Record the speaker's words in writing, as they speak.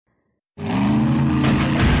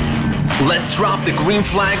Let's drop the green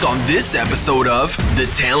flag on this episode of the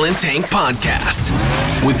Talent Tank Podcast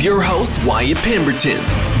with your host, Wyatt Pemberton,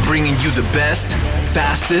 bringing you the best,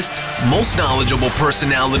 fastest, most knowledgeable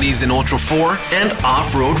personalities in Ultra 4 and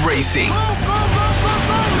off-road racing.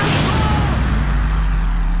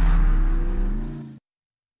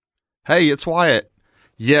 Hey, it's Wyatt.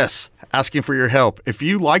 Yes, asking for your help. If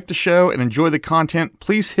you like the show and enjoy the content,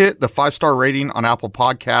 please hit the 5-star rating on Apple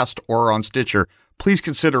Podcast or on Stitcher. Please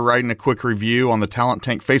consider writing a quick review on the Talent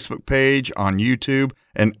Tank Facebook page, on YouTube,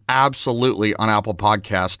 and absolutely on Apple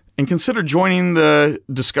Podcast. And consider joining the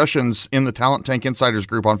discussions in the Talent Tank Insiders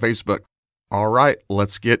group on Facebook. All right,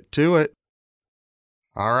 let's get to it.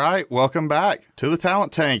 All right, welcome back to the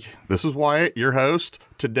Talent Tank. This is Wyatt, your host.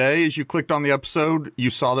 Today, as you clicked on the episode, you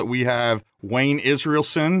saw that we have Wayne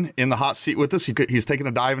Israelson in the hot seat with us. He's taking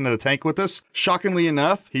a dive into the tank with us. Shockingly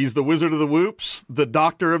enough, he's the wizard of the whoops, the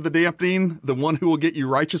doctor of the dampening, the one who will get you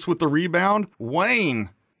righteous with the rebound. Wayne,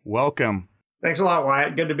 welcome. Thanks a lot,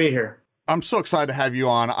 Wyatt. Good to be here. I'm so excited to have you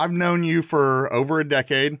on. I've known you for over a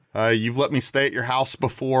decade. You've let me stay at your house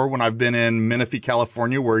before when I've been in Menifee,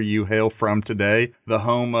 California, where you hail from today, the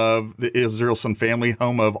home of the Israelson family,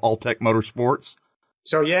 home of Alltech Motorsports.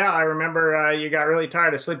 So, yeah, I remember you got really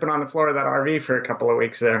tired of sleeping on the floor of that RV for a couple of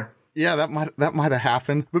weeks there. Yeah, that might have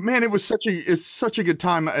happened. But, man, it's such a good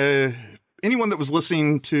time. Anyone that was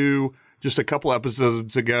listening to just a couple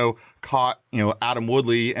episodes ago caught, Adam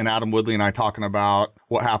Woodley and I talking about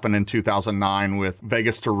what happened in 2009 with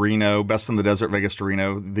Vegas to Reno, Best in the Desert Vegas to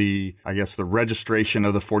Reno, the registration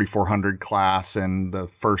of the 4400 class and the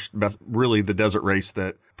first the desert race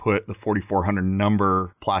that put the 4400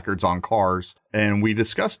 number placards on cars. And we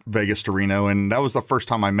discussed Vegas to Reno, and that was the first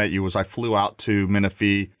time I met you. I flew out to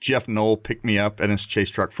Menifee. Jeff Knoll picked me up in his chase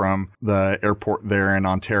truck from the airport there in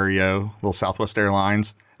Ontario, little Southwest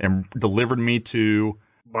Airlines, and delivered me to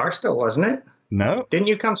Barstow, wasn't it? No. Didn't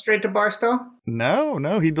you come straight to Barstow?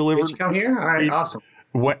 No, he delivered. Did you come here? All right, awesome.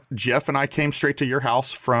 Jeff and I came straight to your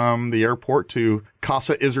house from the airport to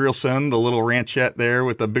Casa Israelson, the little ranchette there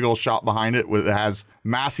with the big old shop behind it that has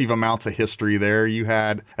massive amounts of history there.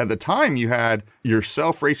 At the time, you had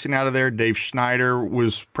yourself racing out of there. Dave Schneider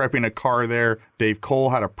was prepping a car there. Dave Cole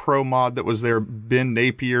had a pro mod that was there. Ben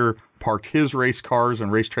Napier parked his race cars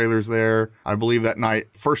and race trailers there. I believe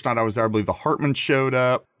first night I was there, I believe the Hartman showed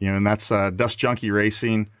up, and that's Dust Junkie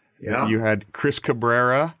Racing. Yeah. You had Chris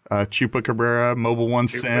Cabrera, Chupa Cabrera, Mobile One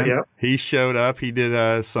Sin. Yep. He showed up. He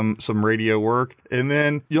did some radio work. And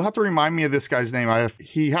then you'll have to remind me of this guy's name.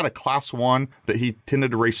 He had a Class 1 that he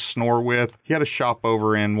tended to race Snore with. He had a shop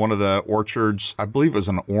over in one of the orchards. I believe it was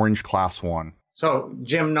an orange Class 1. So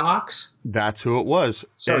Jim Knox? That's who it was.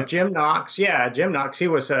 Jim Knox, he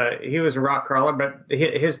was a rock crawler, but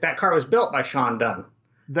that car was built by Sean Dunn.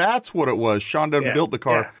 That's what it was. Sean Dunn built the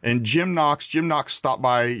car. Yeah. And Jim Knox stopped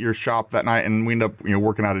by your shop that night, and we ended up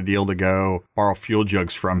working out a deal to go borrow fuel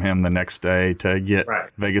jugs from him the next day to get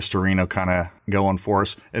Vegas to Reno kind of going for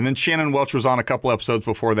us. And then Shannon Welch was on a couple episodes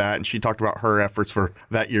before that, and she talked about her efforts for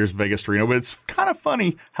that year's Vegas to Reno. But it's kind of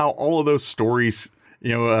funny how all of those stories,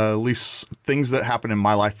 at least things that happened in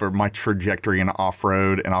my life or my trajectory in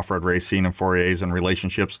off-road racing and 4As and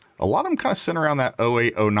relationships, a lot of them kind of center around that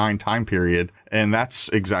 08, 09 time period. And that's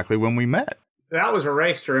exactly when we met. That was a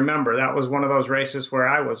race to remember. That was one of those races where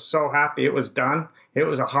I was so happy it was done. It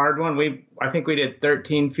was a hard one. I think we did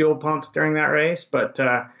 13 fuel pumps during that race. But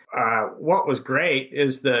what was great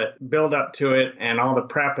is the build up to it and all the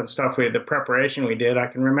prep and stuff. The preparation we did. I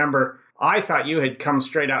can remember I thought you had come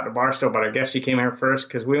straight out to Barstow, but I guess you came here first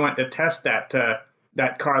because we went to test that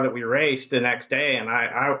car that we raced the next day. And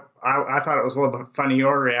I thought it was a little bit funny,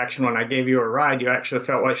 your reaction when I gave you a ride. You actually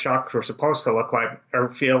felt what shocks were supposed to look like or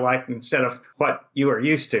feel like instead of what you were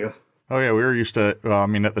used to. Oh, yeah, we were used to,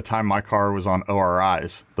 at the time my car was on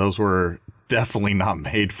ORIs. Those were definitely not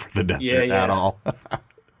made for the desert at all.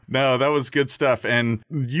 No, that was good stuff. And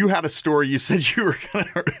you had a story. You said you were going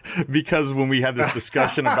to, because when we had this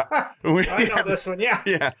discussion about,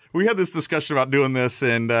 Yeah, we had this discussion about doing this,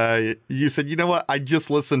 and you said, you know what? I just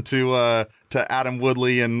listened to Adam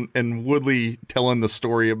Woodley and Woodley telling the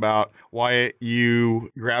story about why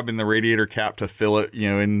you grabbing the radiator cap to fill it,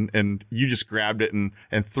 and you just grabbed it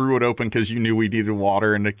and threw it open because you knew we needed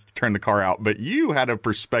water and to turn the car out. But you had a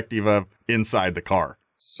perspective of inside the car.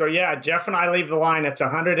 So, yeah, Jeff and I leave the line. It's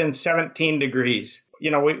 117 degrees.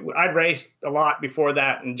 I'd raced a lot before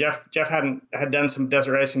that, and Jeff had done some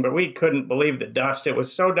desert racing, but we couldn't believe the dust. It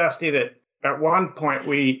was so dusty that at one point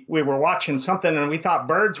we were watching something, and we thought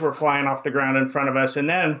birds were flying off the ground in front of us. And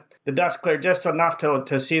then the dust cleared just enough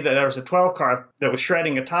to see that there was a 12 car that was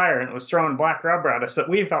shredding a tire and it was throwing black rubber at us that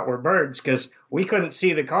we thought were birds because we couldn't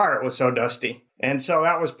see the car. It was so dusty. And so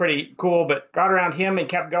that was pretty cool, but got around him and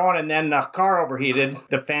kept going. And then the car overheated.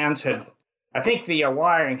 The fans I think the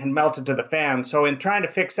wiring had melted to the fan. So in trying to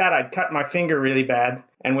fix that, I'd cut my finger really bad.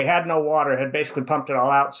 And we had no water, had basically pumped it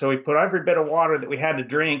all out. So we put every bit of water that we had to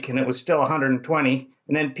drink, and it was still 120.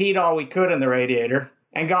 And then peed all we could in the radiator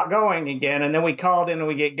and got going again. And then we called in and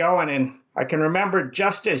we get going. And I can remember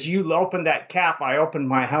just as you opened that cap, I opened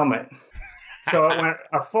my helmet. So it went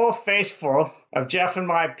a full face full of Jeff and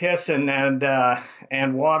my piss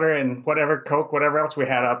and water and whatever, Coke, whatever else we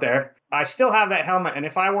had out there. I still have that helmet, and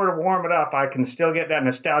if I were to warm it up, I can still get that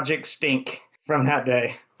nostalgic stink from that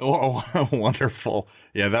day. Oh, wonderful.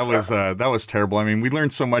 Yeah, that was terrible. I mean, we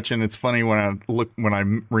learned so much, and it's funny when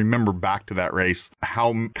I remember back to that race,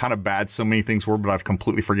 how kind of bad so many things were, but I've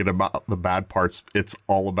completely forget about the bad parts. It's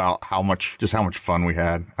all about how much fun we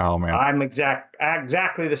had. Oh man. I'm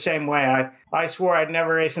exactly the same way. I swore I'd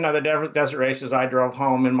never race another desert race as I drove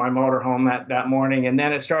home in my motorhome that morning, and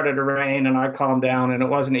then it started to rain, and I calmed down, and it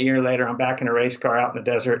wasn't a year later I'm back in a race car out in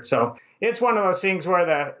the desert. So it's one of those things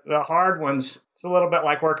where the hard ones, it's a little bit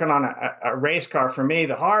like working on a race car for me.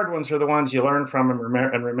 The hard ones are the ones you learn from and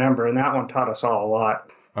remember, and that one taught us all a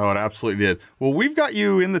lot. Oh, it absolutely did. Well, we've got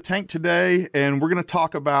you in the tank today, and we're going to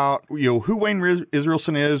talk about, who Wayne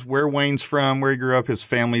Israelson is, where Wayne's from, where he grew up, his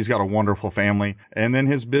family. He's got a wonderful family, and then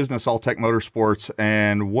his business, Alltech Motorsports,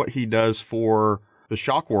 and what he does for the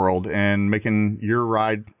shock world and making your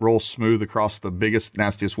ride roll smooth across the biggest,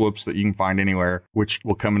 nastiest whoops that you can find anywhere, which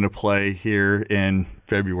will come into play here in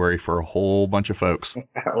February for a whole bunch of folks.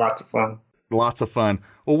 Lots of fun. Lots of fun.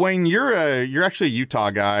 Well, Wayne, you're actually a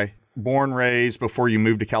Utah guy. Born, raised before you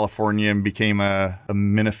moved to California and became a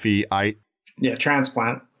Menifee-ite. Yeah,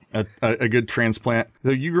 transplant. A good transplant.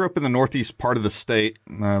 So you grew up in the northeast part of the state,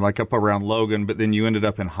 like up around Logan, but then you ended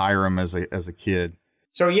up in Hiram as a kid.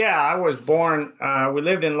 So yeah, I was born. We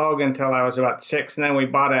lived in Logan until I was about 6, and then we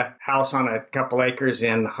bought a house on a couple acres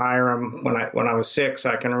in Hiram when I was 6.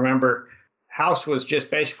 I can remember. House was just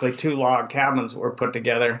basically 2 log cabins that were put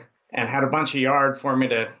together, and had a bunch of yard for me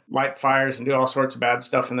to light fires and do all sorts of bad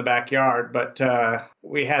stuff in the backyard. But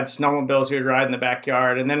we had snowmobiles we would ride in the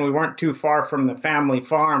backyard. And then we weren't too far from the family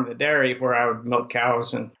farm, the dairy, where I would milk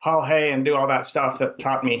cows and haul hay and do all that stuff that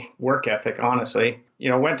taught me work ethic, honestly.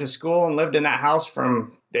 Went to school and lived in that house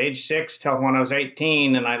from age 6 till when I was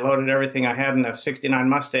 18. And I loaded everything I had in a 69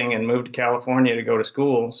 Mustang and moved to California to go to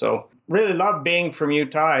school. So really love being from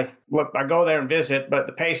Utah. Look, I go there and visit, but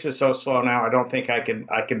the pace is so slow now, I don't think I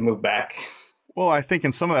could move back. Well, I think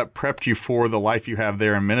in some of that prepped you for the life you have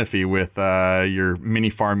there in Menifee with your mini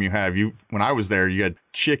farm you have. When I was there, you had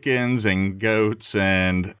chickens and goats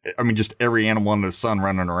and, just every animal under the sun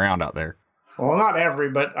running around out there. Well, not every,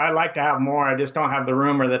 but I like to have more. I just don't have the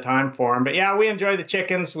room or the time for them. But yeah, we enjoy the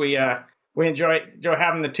chickens. We enjoy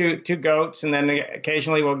having the two goats, and then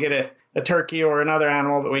occasionally we'll get a turkey or another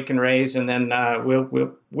animal that we can raise, and then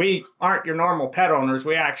we aren't your normal pet owners.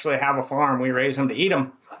 We actually have a farm. We raise them to eat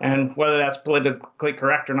them, and whether that's politically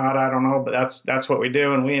correct or not, I don't know, but that's what we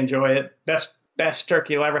do, and we enjoy it. Best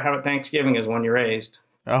turkey you'll ever have at Thanksgiving is one you raised.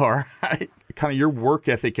 Oh, all right. Kind of your work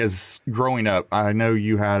ethic as growing up. I know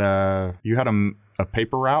you had a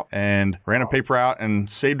paper route and ran a paper route and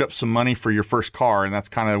saved up some money for your first car, and that's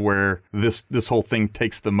kind of where this whole thing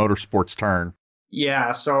takes the motorsports turn.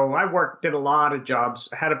 Yeah, so I did a lot of jobs.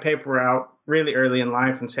 I had a paper route really early in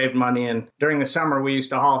life and saved money. And during the summer, we used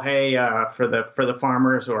to haul hay for the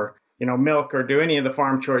farmers, or milk, or do any of the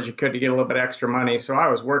farm chores you could to get a little bit extra money. So I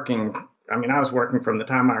was working. I was working from the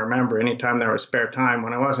time I remember. Anytime there was spare time,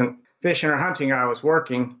 when I wasn't fishing or hunting, I was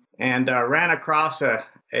working, and ran across a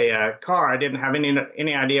car. I didn't have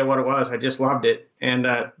any idea what it was. I just loved it, and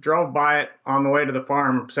drove by it on the way to the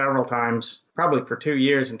farm several times, probably for 2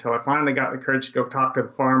 years, until I finally got the courage to go talk to the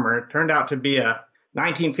farmer. It turned out to be a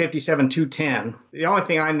 1957 210. The only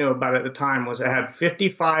thing I knew about it at the time was it had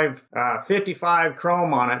 55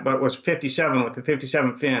 chrome on it, but it was 57 with the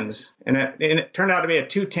 57 fins. And it turned out to be a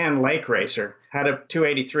 210 lake racer. Had a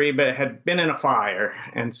 283, but it had been in a fire.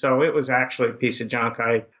 And so it was actually a piece of junk.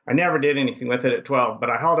 I never did anything with it at 12, but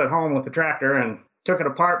I hauled it home with the tractor and took it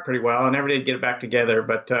apart pretty well. I never did get it back together,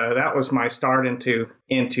 but that was my start into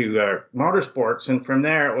motorsports. And from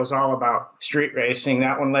there, it was all about street racing.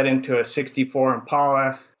 That one led into a 64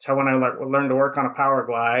 Impala. That's how when I learned to work on a Power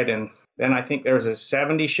Glide. And then I think there was a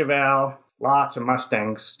 70 Chevelle, lots of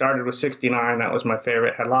Mustangs. Started with 69. That was my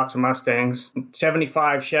favorite. Had lots of Mustangs.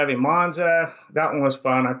 75 Chevy Monza. That one was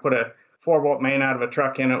fun. I put a 4-volt main out of a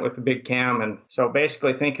truck in it with a big cam. And so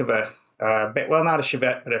basically think of a well, not a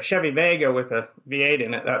Chevette, but a Chevy Vega with a V8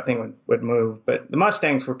 in it. That thing would move. But the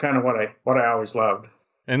Mustangs were kind of what I always loved.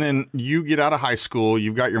 And then you get out of high school,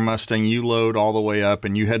 you've got your Mustang, you load all the way up,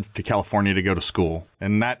 and you head to California to go to school.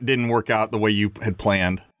 And that didn't work out the way you had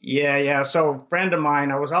planned. Yeah. So a friend of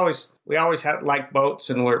mine, we always had liked boats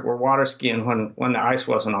and we're water skiing when the ice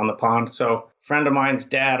wasn't on the pond. So a friend of mine's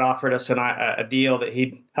dad offered us a deal that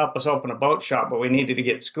he'd help us open a boat shop, but we needed to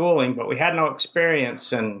get schooling, but we had no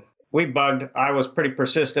experience. And I was pretty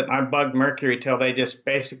persistent. And I bugged Mercury till they just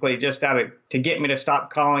basically to get me to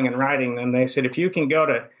stop calling and writing them. They said, if you can go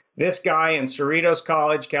to this guy in Cerritos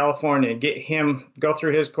College, California, go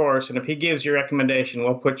through his course, and if he gives you a recommendation,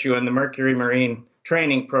 we'll put you in the Mercury Marine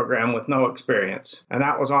training program with no experience. And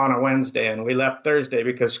that was on a Wednesday, and we left Thursday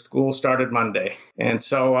because school started Monday. And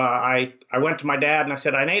so I went to my dad and I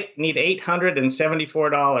said, I need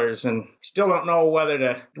 $874 and still don't know what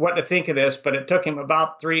to think of this, but it took him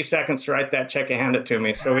about 3 seconds to write that check and hand it to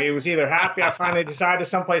me. So he was either happy I finally decided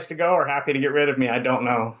someplace to go or happy to get rid of me. I don't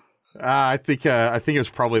know. I think it was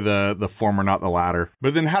probably the former, not the latter.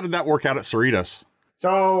 But then how did that work out at Cerritos?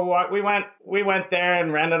 So we went there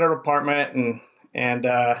and rented an apartment and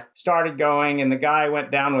started going. And the guy I went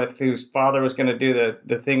down with, whose father was going to do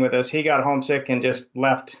the thing with us, he got homesick and just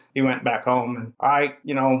left. He went back home. And I,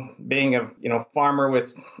 being a farmer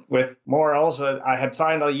with morals, I had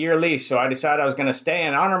signed a year lease, so I decided I was going to stay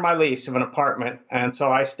and honor my lease of an apartment. And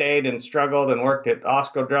so I stayed and struggled and worked at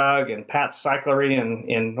Osco Drug and Pat's Cyclery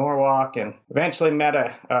in Norwalk, and eventually met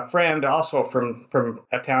a friend also from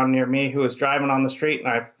a town near me who was driving on the street, and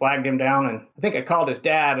I flagged him down, and I think I called his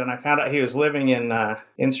dad, and I found out he was living in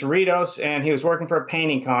Cerritos, and he was working for a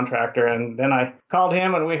painting contractor. And then I called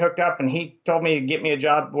him and we hooked up, and he told me to get me a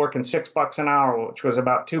job working $6 an hour, which was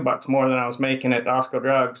about $2 more than I was making at Osco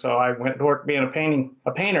Drug. So I went to work being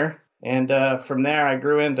a painter. And from there, I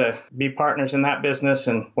grew into be partners in that business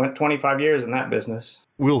and went 25 years in that business.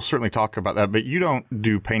 We'll certainly talk about that, but you don't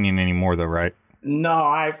do painting anymore though, right? No,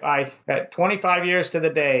 I at 25 years to the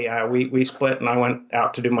day, we split and I went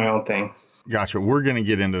out to do my own thing. Gotcha. We're going to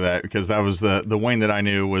get into that because that was the Wayne that I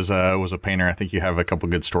knew was a painter. I think you have a couple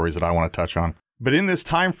good stories that I want to touch on. But in this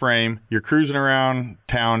time frame, you're cruising around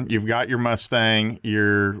town. You've got your Mustang.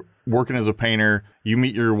 You're working as a painter. You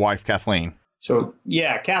meet your wife, Kathleen. So,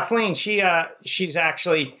 yeah, Kathleen, she's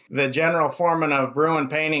actually the general foreman of Bruin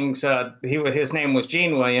Paintings. His name was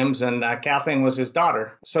Gene Williams, and Kathleen was his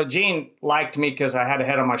daughter. So Gene liked me because I had a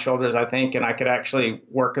head on my shoulders, I think, and I could actually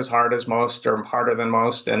work as hard as most or harder than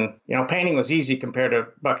most. And, painting was easy compared to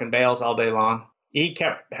bucking bales all day long. He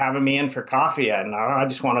kept having me in for coffee, and I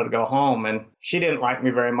just wanted to go home. And she didn't like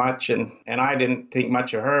me very much, and I didn't think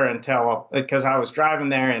much of her because I was driving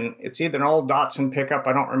there, and it's either an old Datsun pickup,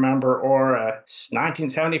 I don't remember, or a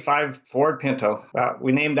 1975 Ford Pinto.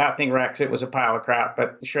 We named that thing Rex. It was a pile of crap,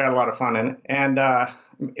 but sure had a lot of fun in it. And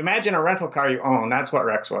imagine a rental car you own. That's what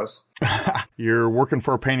Rex was. You're working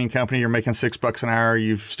for a painting company. You're making $6 an hour.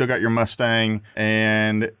 You've still got your Mustang,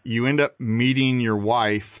 and you end up meeting your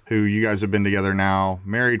wife, who you guys have been together now,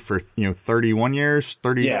 married for 31 years.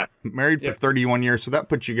 Married for 31 years. So that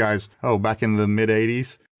puts you guys back in the mid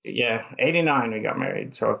 80s. Yeah, 89 we got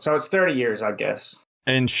married. So it's 30 years, I guess.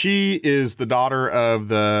 And she is the daughter of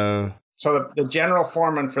the. So the general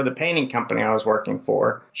foreman for the painting company I was working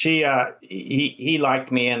for, he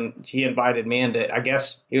liked me and he invited me into, I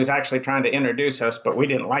guess he was actually trying to introduce us, but we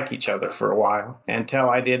didn't like each other for a while until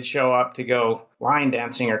I did show up to go line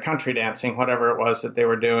dancing or country dancing, whatever it was that they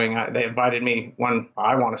were doing. They invited me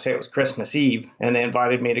I want to say it was Christmas Eve, and they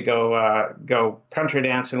invited me to go country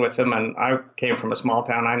dancing with them. And I came from a small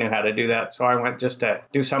town. I knew how to do that. So I went just to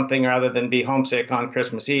do something rather than be homesick on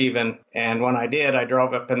Christmas Eve. And when I did, I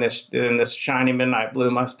drove up in this shiny midnight blue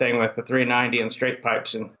Mustang with the 390 and straight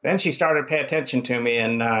pipes. And then she started to pay attention to me.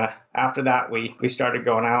 And after that, we started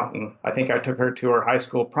going out, and I think I took her to her high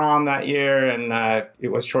school prom that year, and it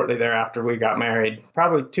was shortly thereafter we got married.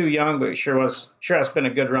 Probably too young, but sure has been a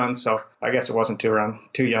good run, so I guess it wasn't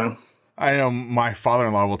too young. I know my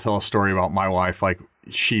father-in-law will tell a story about my wife, like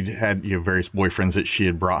she'd had various boyfriends that she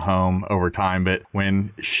had brought home over time, but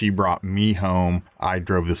when she brought me home, I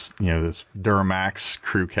drove this this Duramax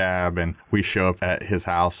crew cab, and we show up at his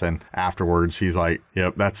house, and afterwards he's like,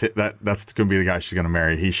 "Yep, that's it. That's going to be the guy she's going to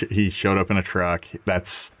marry." He showed up in a truck.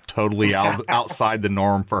 That's totally outside the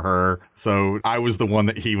norm for her. So I was the one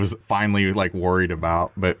that he was finally worried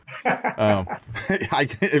about. But but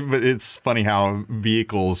it's funny how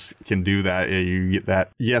vehicles can do that. You get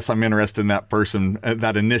that. Yes, I'm interested in that person.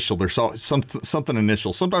 That initial. There's something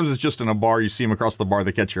initial. Sometimes it's just in a bar. You see them across the bar,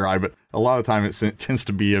 they catch your eye. But a lot of the time it tends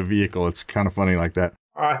to be a vehicle. It's kind of funny like that.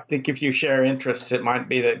 I think if you share interests, it might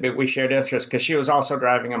be that we shared interests because she was also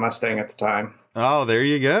driving a Mustang at the time. Oh, there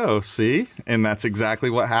you go. See? And that's exactly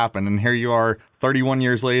what happened. And here you are 31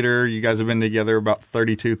 years later. You guys have been together about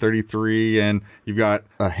 32, 33, and you've got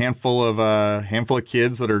a handful of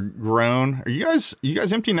kids that are grown. Are you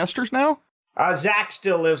guys empty nesters now? Zach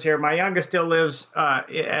still lives here. My youngest still lives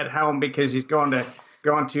at home because he's going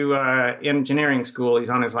to engineering school. He's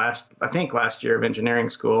on his last year of engineering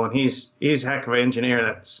school, and he's a heck of an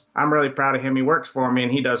engineer. I'm really proud of him. He works for me,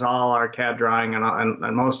 and he does all our CAD drawing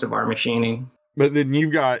and most of our machining. But then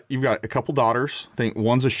you've got a couple daughters. I think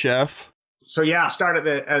one's a chef. So yeah, start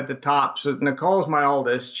at the top. So Nicole's my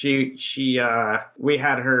oldest. We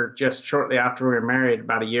had her just shortly after we were married,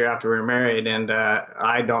 about a year after we were married, and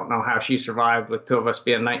I don't know how she survived with two of us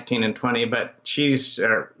being 19 and 20. But she's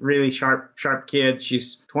a really sharp kid.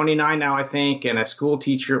 She's 29 now, I think, and a school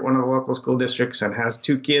teacher at one of the local school districts, and has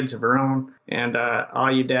two kids of her own. And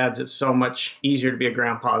all you dads, it's so much easier to be a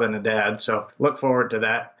grandpa than a dad. So look forward to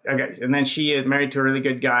that. Okay. And then she is married to a really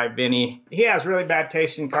good guy, Vinny. He has really bad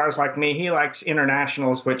taste in cars like me. He likes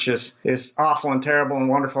internationals, which is awful and terrible and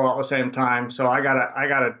wonderful all at the same time. So I got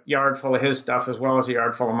a yard full of his stuff as well as a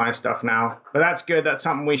yard full of my stuff now. But that's good. That's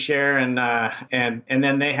something we share. And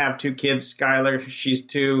then they have two kids. Skylar, she's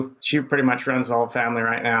 2. She pretty much runs the whole family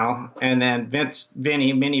right now. And then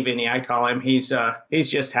Mini Vinny, I call him. He's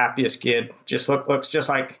just happiest kid. Just looks just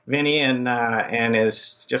like Vinny and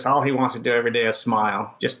is just all he wants to do every day is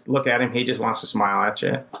smile. Just look at him. He just wants to smile at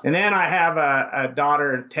you. And then I have a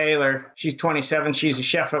daughter, Taylor. She's 27. She's a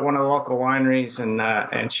chef at one of the local wineries,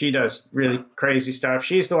 and she does really crazy stuff.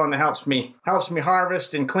 She's the one that helps me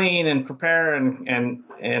harvest and clean and prepare and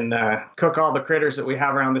cook all the critters that we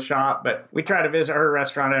have around the shop. But we try to visit her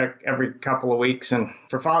restaurant every couple of weeks. And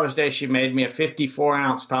for Father's Day, she made me a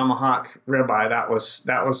 54-ounce tomahawk ribeye. That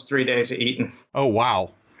was 3 days of eating. Oh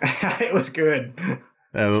wow! It was good.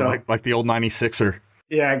 Like the old 96er.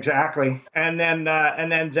 Yeah, exactly. And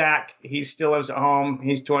then Zach, he still lives at home.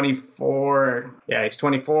 He's 24. Yeah, he's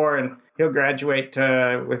 24, and he'll graduate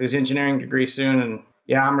with his engineering degree soon. And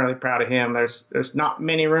yeah, I'm really proud of him. There's not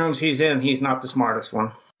many rooms he's in. He's not the smartest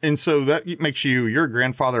one. And so that makes you're a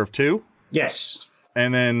grandfather of 2? Yes.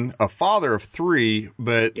 And then a father of 3.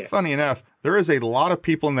 But yes. Funny enough, there is a lot of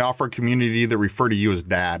people in the off-road community that refer to you as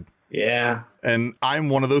dad. Yeah. And I'm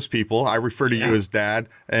one of those people. I refer to you as dad.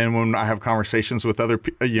 And when I have conversations with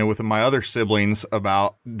with my other siblings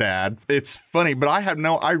about dad, it's funny, but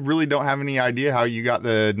I really don't have any idea how you got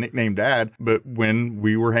the nickname dad. But when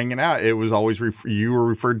we were hanging out, it was always you were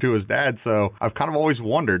referred to as dad. So I've kind of always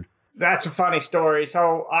wondered. That's a funny story.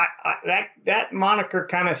 So that moniker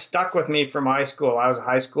kind of stuck with me from high school. I was a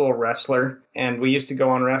high school wrestler, and we used to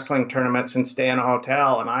go on wrestling tournaments and stay in a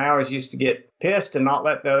hotel. And I always used to get pissed and not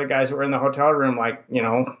let the other guys that were in the hotel room,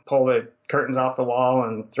 pull the curtains off the wall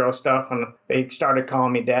and throw stuff. And they started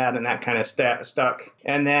calling me dad, and that kind of stuck.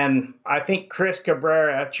 And then I think Chris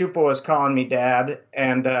Cabrera, Chupa, was calling me dad,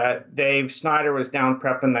 and Dave Snyder was down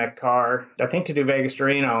prepping that car, I think to do Vegas to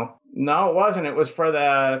Reno. No, it wasn't. It was for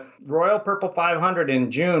the Royal Purple 500 in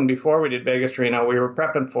June before we did Vegas to Reno. We were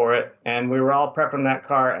prepping for it, and we were all prepping that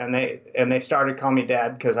car, and they started calling me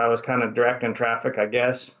dad because I was kind of directing traffic, I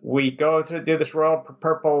guess. We go through do this Royal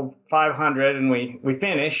Purple 500, and we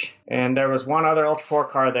finish, and there was one other Ultra 4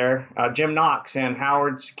 car there. Jim Knox and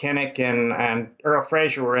Howard Kinnick and Earl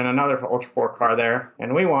Fraser were in another Ultra 4 car there,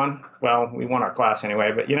 and we won. Well, we won our class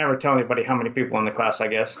anyway, but you never tell anybody how many people in the class, I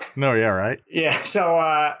guess. No, yeah, right? Yeah,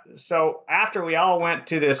 so after we all went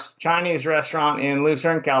to this Chinese restaurant in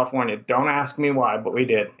Lucerne, California, don't ask me why, but we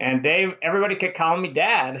did. And Dave, everybody kept calling me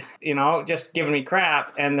dad, just giving me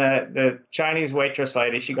crap. And the Chinese waitress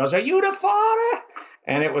lady, she goes, "Are you the father?"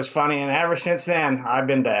 And it was funny. And ever since then, I've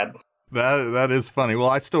been dad. That is funny. Well,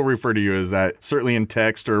 I still refer to you as that, certainly in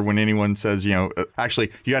text or when anyone says,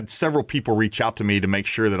 actually, you had several people reach out to me to make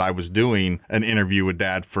sure that I was doing an interview with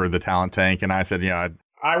dad for the Talent Tank. And I said, I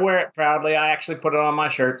wear it proudly. I actually put it on my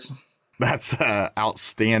shirts. That's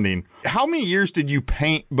outstanding. How many years did you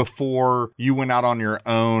paint before you went out on your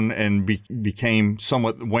own and became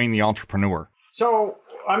somewhat Wayne the entrepreneur? So,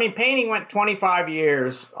 painting went 25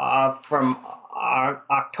 years from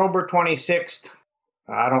October 26th.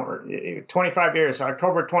 25 years.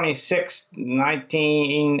 October 26th,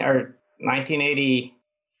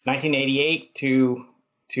 1988 to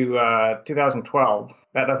 2012.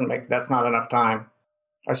 That's not enough time.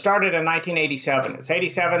 I started in 1987. It's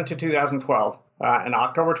 87 to 2012. And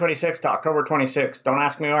October 26th to October 26th. Don't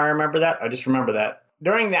ask me why I remember that. I just remember that.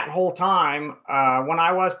 during that whole time, when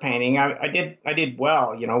I was painting, I did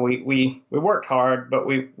well. You know, we worked hard, but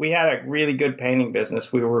we had a really good painting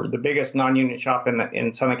business. We were the biggest non-union shop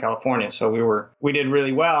in Southern California, so we did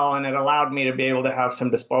really well, and it allowed me to be able to have some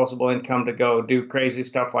disposable income to go do crazy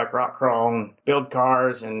stuff like rock crawl and build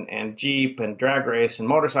cars and Jeep and drag race and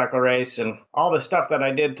motorcycle race and all the stuff that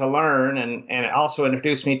I did to learn, and it also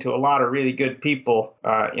introduced me to a lot of really good people.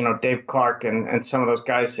 You know, Dave Clark and some of those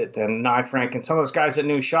guys and Nye Frank and some of those guys that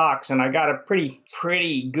knew shocks, and I got a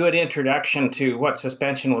pretty good introduction to what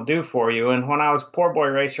suspension will do for you. And when I was a poor boy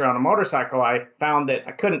racer on a motorcycle, I found that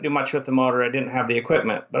I couldn't do much with the motor. I didn't have the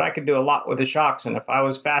equipment, but I could do a lot with the shocks. And if I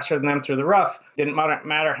was faster than them through the rough, didn't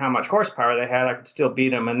matter how much horsepower they had, I could still beat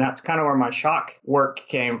them. And that's kind of where my shock work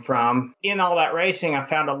came from. In all that racing, I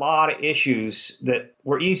found a lot of issues that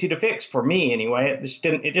were easy to fix for me anyway.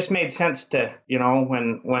 It just made sense to, you know,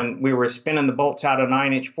 when we were spinning the bolts out of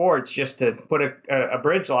 9-inch Fords, just to put a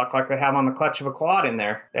bridge lock like they have on the clutch of a quad in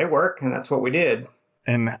there. They work, and that's what we did.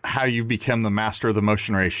 And how you become the master of the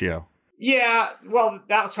motion ratio. Yeah, well,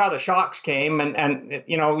 that's how the shocks came, and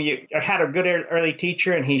you know, I had a good early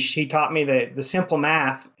teacher, and he taught me the simple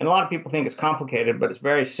math. And a lot of people think it's complicated, but it's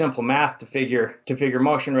very simple math to figure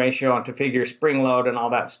motion ratio and to figure spring load and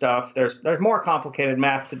all that stuff. There's more complicated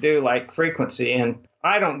math to do, like frequency, and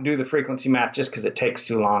I don't do the frequency math just because it takes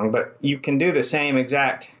too long, but you can do get the same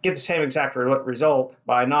exact result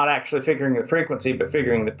by not actually figuring the frequency, but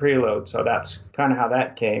figuring the preload. So that's kind of how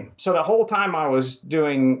that came. So the whole time I was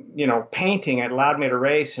doing, you know, painting, it allowed me to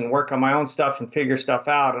race and work on my own stuff and figure stuff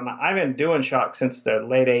out. And I've been doing shocks since the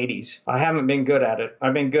late 80s. I haven't been good at it.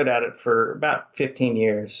 I've been good at it for about 15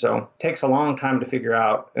 years. So it takes a long time to figure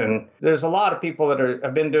out. And there's a lot of people that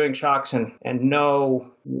have been doing shocks and know,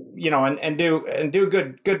 you know, and do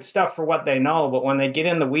good stuff for what they know, but when they get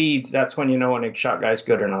in the weeds, that's when you know when a shot guy's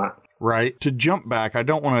good or not. Right. To jump back, I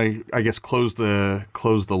don't want to, I guess, close the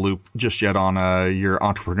loop just yet on your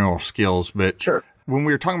entrepreneurial skills, but sure. When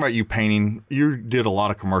we were talking about you painting, you did a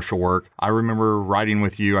lot of commercial work. I remember riding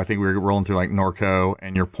with you. I think we were rolling through like Norco,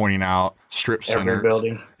 and you're pointing out strip centers. Every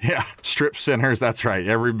building. Yeah, strip centers. That's right.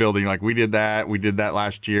 Every building. Like we did that. We did that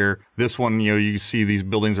last year. This one, you know, you see these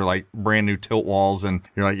buildings are like brand new tilt walls, and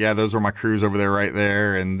you're like, yeah, those are my crews over there right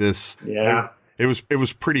there. And this. Yeah. It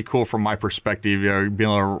was pretty cool from my perspective, you know, being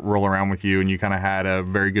able to roll around with you, and you kind of had a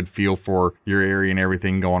very good feel for your area and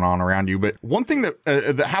everything going on around you. But one thing that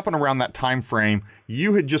happened around that time frame,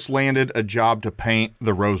 you had just landed a job to paint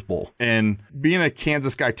the Rose Bowl. And being a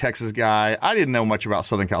Kansas guy, Texas guy, I didn't know much about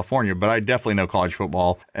Southern California, but I definitely know college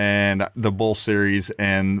football and the Bowl Series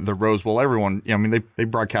and the Rose Bowl. Everyone, you know, I mean, they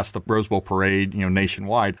broadcast the Rose Bowl parade, you know,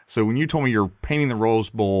 nationwide. So when you told me you're painting the Rose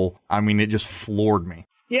Bowl, I mean, it just floored me.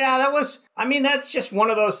 Yeah, that's just one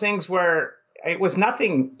of those things where it was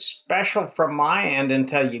nothing special from my end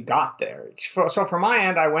until you got there. So from my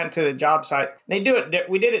end, I went to the job site. We did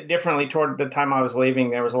it differently toward the time I was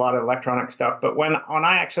leaving. There was a lot of electronic stuff. But when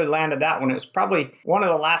I actually landed that one, it was probably one of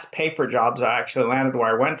the last paper jobs I actually landed,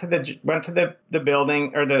 where I went to the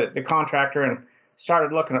building or the contractor and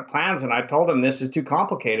started looking at plans, and I told him, this is too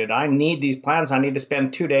complicated. I need these plans. I need to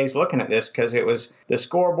spend 2 days looking at this, because it was the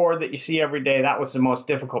scoreboard that you see every day. That was the most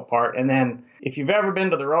difficult part. And then if you've ever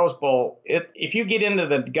been to the Rose Bowl, if you get into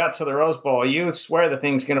the guts of the Rose Bowl, you swear the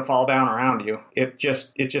thing's going to fall down around you. It's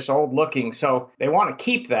just old looking. So they want to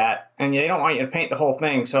keep that, and they don't want you to paint the whole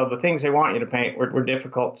thing. So the things they want you to paint were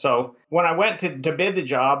difficult. So when I went to bid the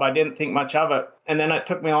job, I didn't think much of it. And then it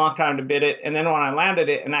took me a long time to bid it. And then when I landed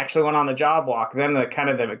it and actually went on the job walk, then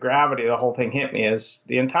the gravity of the whole thing hit me is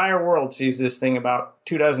the entire world sees this thing about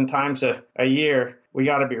 24 times a year. We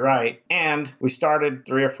got to be right. And we started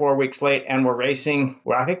 3 or 4 weeks late, and we're racing.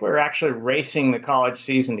 Well, I think we were actually racing the college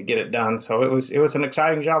season to get it done. So it was an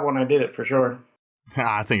exciting job when I did it, for sure.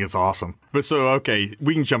 I think it's awesome. But so, okay,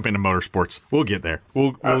 we can jump into motorsports. We'll get there.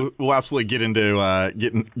 We'll absolutely get into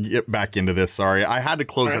get back into this. Sorry, I had to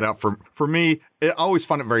close it out for me. I always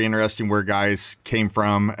find it very interesting where guys came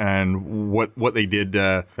from and what they did.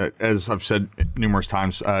 As I've said numerous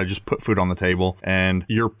times, just put food on the table. And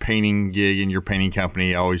your painting gig and your painting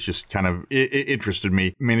company always just kind of it interested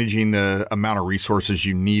me. Managing the amount of resources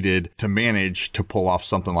you needed to manage to pull off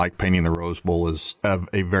something like painting the Rose Bowl is of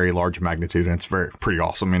a very large magnitude, and it's pretty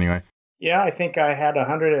awesome anyway. Yeah, I think I had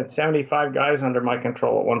 175 guys under my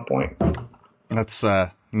control at one point. That's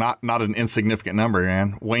not an insignificant number,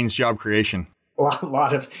 man. Wayne's job creation.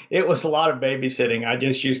 It was a lot of babysitting. I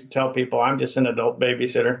just used to tell people I'm just an adult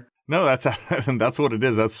babysitter. No, that's what it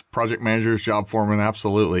is. That's project manager's job foreman.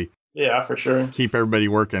 Absolutely. Yeah, for sure. Keep everybody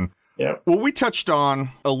working. Yep. Well, we touched on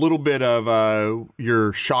a little bit of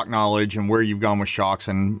your shock knowledge and where you've gone with shocks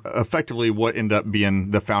and effectively what ended up being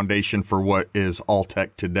the foundation for what is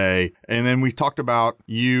Alltech today. And then we talked about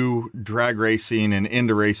you drag racing and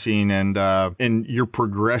into racing and your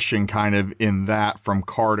progression kind of in that from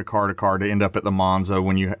car to car to car to end up at the Monza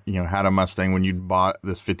when you had a Mustang, when you bought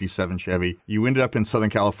this 57 Chevy. You ended up in Southern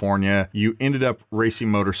California. You ended up racing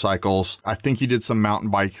motorcycles. I think you did some mountain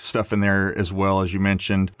bike stuff in there as well, as you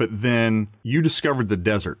mentioned. But then you discovered the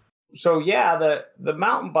desert. So yeah, the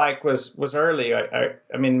mountain bike was early. I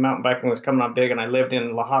mean, mountain biking was coming on big, and I lived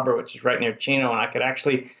in La Habra, which is right near Chino, and I could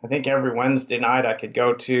actually, I think every Wednesday night I could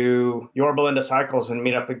go to Yorba Linda Cycles and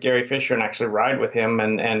meet up with Gary Fisher and actually ride with him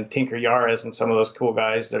and Tinker Yares and some of those cool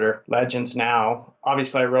guys that are legends now.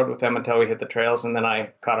 Obviously, I rode with them until we hit the trails, and then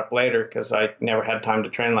I caught up later because I never had time to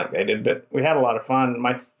train like they did. But we had a lot of fun.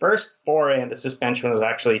 My first foray into suspension was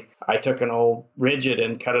actually, I took an old Rigid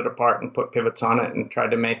and cut it apart and put pivots on it and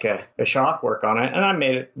tried to make a shock work on it. And I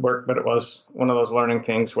made it work, but it was one of those learning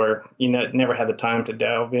things where you never had the time to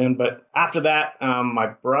delve in. But after that,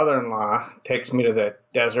 my brother-in-law takes me to the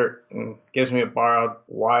desert and gives me a borrowed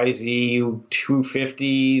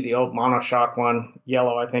YZ250, the old monoshock one,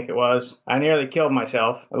 yellow I think it was. I nearly killed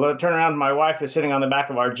myself. I turn around and my wife is sitting on the back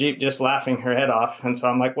of our Jeep just laughing her head off. And so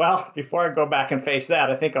I'm like, well, before I go back and face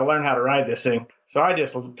that, I think I'll learn how to ride this thing. So I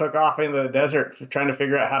just took off into the desert trying to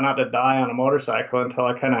figure out how not to die on a motorcycle until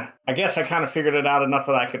I kind of figured it out enough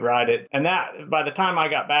that I could ride it. And that, by the time I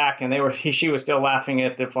got back, and she was still laughing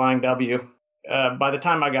at the Flying W. By the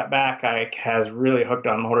time I got back, I was really hooked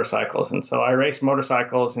on motorcycles. And so I raced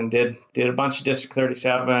motorcycles and did a bunch of District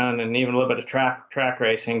 37 and even a little bit of track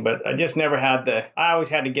racing. But I just never had I always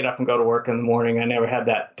had to get up and go to work in the morning. I never had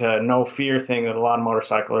that no fear thing that a lot of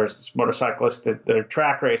motorcyclists, the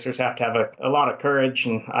track racers have to have a lot of courage.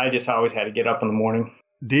 And I just always had to get up in the morning.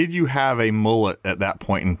 Did you have a mullet at that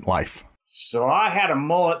point in life? So I had a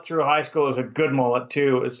mullet through high school. It was a good mullet,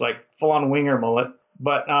 too. It was like full-on winger mullet.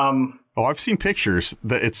 But oh, I've seen pictures.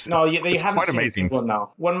 It's quite amazing. Well,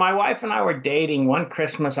 no. When my wife and I were dating, one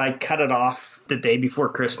Christmas I cut it off the day before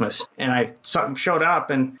Christmas, and something showed up,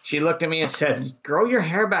 and she looked at me and said, "Grow your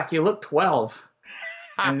hair back. You look 12."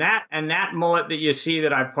 And that mullet that you see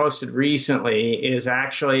that I posted recently is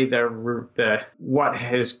actually the what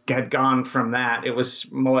had gone from that. It was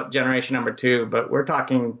mullet generation number 2, but we're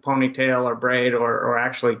talking ponytail or braid or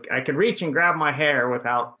actually I could reach and grab my hair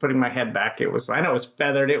without putting my head back. I know it was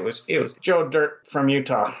feathered. It was Joe Dirt from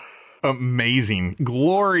Utah. Amazing,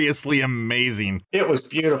 gloriously amazing. It was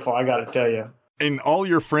beautiful, I got to tell you. And all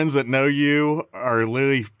your friends that know you are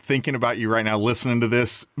literally thinking about you right now, listening to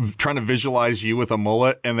this, trying to visualize you with a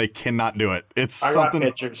mullet, and they cannot do it. I got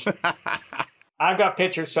pictures. I've got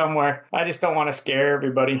pictures somewhere. I just don't want to scare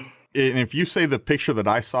everybody. And if you say the picture that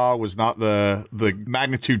I saw was not the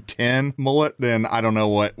magnitude 10 mullet, then I don't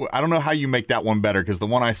know how you make that one better. Because the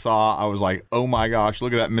one I saw, I was like, oh my gosh,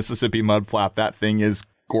 look at that Mississippi mud flap. That thing is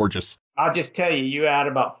gorgeous. I'll just tell you, you add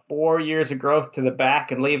about 4 years of growth to the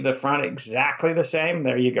back and leave the front exactly the same.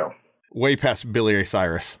 There you go. Way past Billy Ray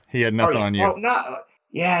Cyrus. He had nothing on you. Oh, no.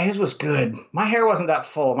 Yeah, his was good. My hair wasn't that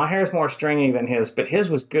full. My hair is more stringy than his, but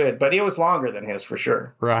his was good. But it was longer than his for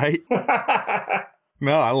sure. Right?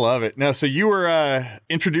 No, I love it. No, so you were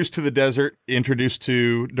introduced to the desert, introduced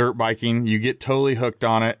to dirt biking. You get totally hooked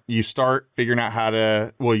on it. You start figuring out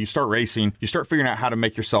you start racing. You start figuring out how to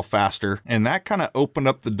make yourself faster. And that kind of opened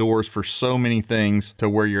up the doors for so many things to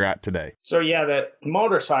where you're at today. So yeah, that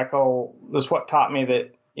motorcycle was what taught me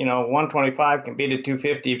that, 125 can beat a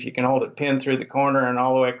 250 if you can hold it pinned through the corner and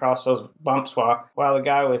all the way across those bumps while the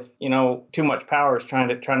guy with, too much power is try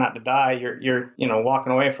not to die. You're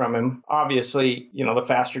walking away from him. Obviously, the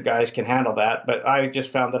faster guys can handle that, but I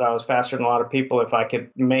just found that I was faster than a lot of people if I could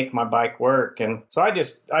make my bike work. And so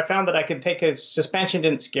I found that I could take suspension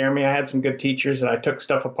didn't scare me. I had some good teachers and I took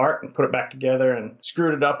stuff apart and put it back together and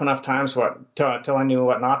screwed it up enough times till I knew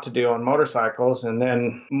what not to do on motorcycles. And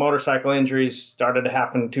then motorcycle injuries started to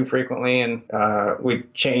happen too frequently, and we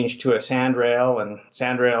changed to a sandrail, and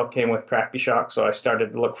sandrail came with crappy shocks, so I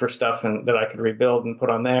started to look for stuff that I could rebuild and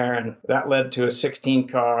put on there, and that led to a 16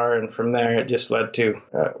 car, and from there it just led to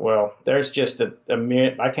there's just a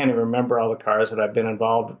I can't even remember all the cars that I've been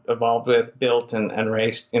involved with, built and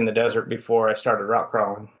raced in the desert before I started rock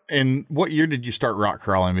crawling. And what year did you start rock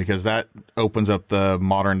crawling? Because that opens up the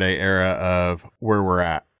modern day era of where we're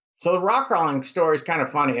at. So the rock crawling story is kind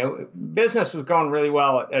of funny. Business was going really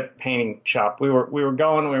well at painting shop. We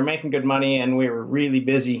were making good money, and we were really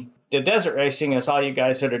busy desert racing is all you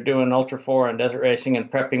guys that are doing Ultra 4 and desert racing and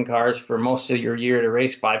prepping cars for most of your year to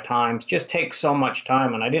race 5 times just takes so much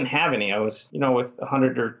time. And I didn't have any. I was, with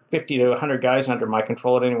 100 or 50 to 100 guys under my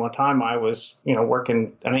control at any one time. I was,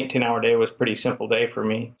 working an 18-hour day was a pretty simple day for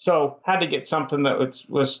me. So had to get something that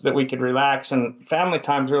was that we could relax, and family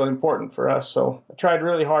time is really important for us. So I tried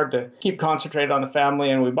really hard to keep concentrated on the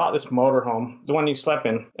family, and we bought this motorhome, the one you slept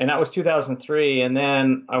in, and that was 2003. And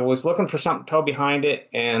then I was looking for something to tow behind it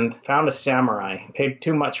and found a Samurai. Paid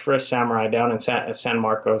too much for a Samurai down in San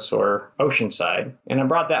Marcos or Oceanside. And I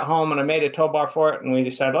brought that home and I made a tow bar for it, and we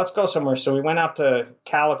decided, let's go somewhere. So we went out to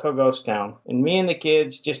Calico Ghost Town, and me and the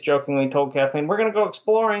kids just jokingly told Kathleen, we're going to go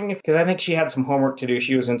exploring, because I think she had some homework to do.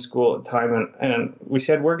 She was in school at the time, and we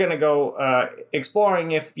said, we're going to go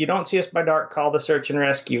exploring. If you don't see us by dark, call the search and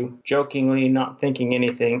rescue, jokingly, not thinking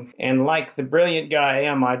anything. And like the brilliant guy I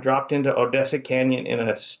am, I dropped into Odessa Canyon in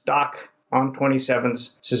a stock on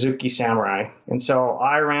 27's Suzuki Samurai. And so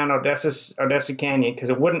I ran Odessa Canyon because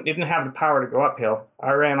it didn't have the power to go uphill.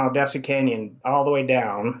 I ran Odessa Canyon all the way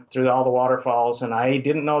down through all the waterfalls, and I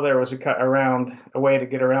didn't know there was a way to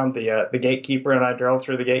get around the gatekeeper, and I drove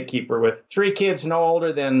through the gatekeeper with 3 kids no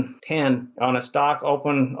older than 10 on a stock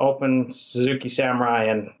open Suzuki Samurai,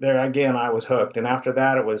 and there again I was hooked. And after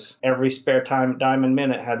that, it was every spare dime and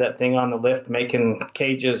minute had that thing on the lift making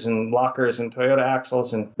cages and lockers and Toyota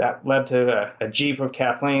axles, and that led to a Jeep of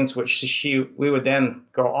Kathleen's, which we would then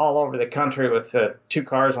go all over the country with 2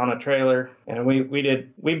 cars on a trailer. And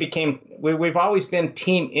we've always been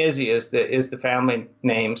Team Izzy is the family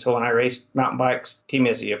name. So when I raced mountain bikes, Team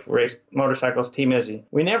Izzy. If we raced motorcycles, Team Izzy.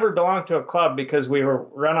 We never belonged to a club because we were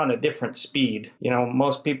run on a different speed.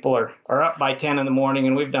 Most people are up by 10 in the morning,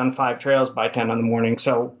 and we've done 5 trails by 10 in the morning.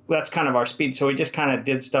 So that's kind of our speed. So we just kind of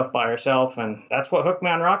did stuff by ourselves, and that's what hooked me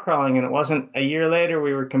on rock crawling. And it wasn't a year later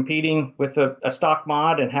we were competing with a stock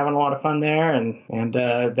mod and having a lot of fun there, and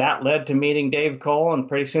that led to meeting Dave Cole, and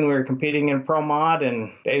pretty soon we were competing in pro mod,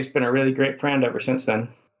 and Dave's been a really great friend ever since then.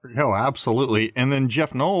 Oh, absolutely. And then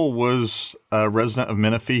Jeff Knoll was a resident of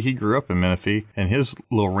Menifee. He grew up in Menifee, and his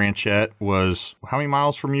little ranchette was how many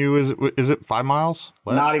miles from you? Is it 5 miles?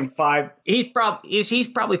 Less? Not even 5. He's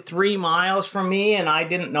probably 3 miles from me, and I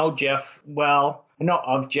didn't know Jeff well. I know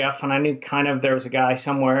of Jeff, and I knew kind of there was a guy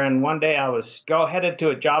somewhere. And one day I was headed to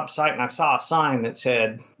a job site, and I saw a sign that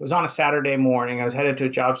said, it was on a Saturday morning. I was headed to a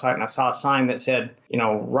job site, and I saw a sign that said,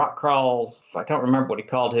 rock crawl. I don't remember what he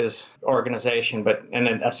called his organization, and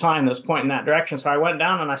a sign that was pointing that direction. So I went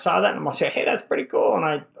down and I saw that, and I said, hey, that's pretty cool. And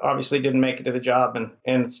I obviously didn't make it to the job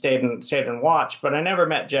and stayed and watched, but I never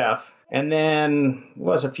met Jeff. And then it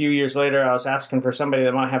was a few years later, I was asking for somebody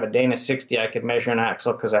that might have a Dana 60 I could measure an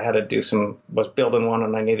axle, because I had to was building one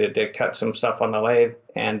and I needed to cut some stuff on the lathe.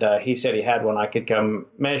 And he said he had one I could come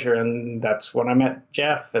measure, and that's when I met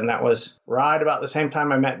Jeff, and that was right about the same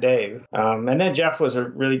time I met Dave. And then Jeff was a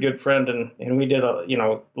really good friend, and we did a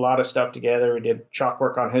lot of stuff together. We did chalk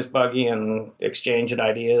work on his buggy and exchanged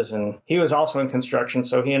ideas, and he was also in construction,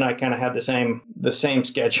 so he and I kind of had the same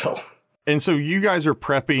schedule. And so you guys are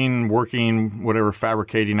prepping, working, whatever,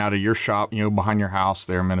 fabricating out of your shop, behind your house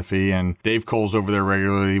there in Menifee. And Dave Cole's over there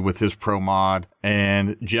regularly with his pro mod,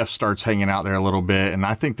 and Jeff starts hanging out there a little bit. And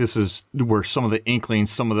I think this is where some of the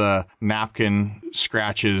inklings, some of the napkin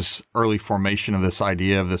scratches, early formation of this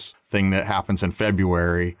idea of this thing that happens in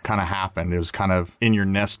February kind of happened. It was kind of in your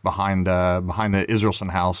nest behind the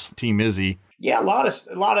Israelson house, Team Izzy. Yeah, a lot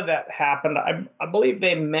of that happened. I believe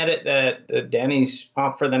they met at the Denny's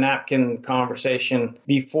for the napkin conversation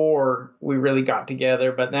before we really got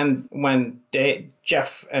together. But then when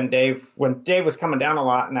Jeff and Dave, when Dave was coming down a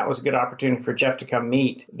lot, and that was a good opportunity for Jeff to come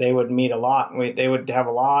meet, they would meet a lot. And they would have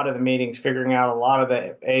a lot of the meetings, figuring out a lot of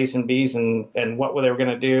the A's and B's and what they were going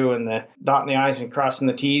to do, and the dotting the I's and crossing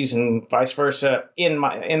the T's and vice versa in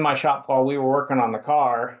my shop while we were working on the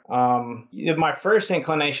car. My first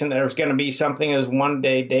inclination that there was going to be something is one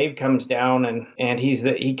day Dave comes down and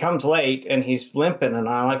he comes late and he's limping, and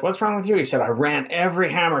I'm like, what's wrong with you? He said, I ran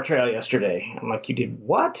every hammer trail yesterday. I'm like, you did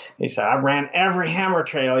what? He said, I ran every hammer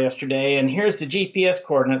trail yesterday, and here's the GPS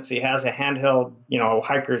coordinates. He has a handheld,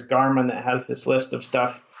 hiker's Garmin that has this list of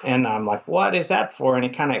stuff. And I'm like, what is that for? And he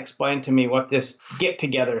kind of explained to me what this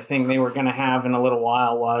get-together thing they were going to have in a little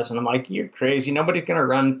while was. And I'm like, you're crazy. Nobody's going to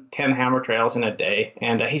run 10 hammer trails in a day.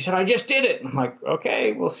 And he said, I just did it. And I'm like,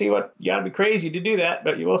 okay, we'll see. You got to be crazy to do that,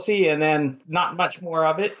 but you will see. And then not much more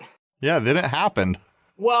of it. Yeah, then it happened.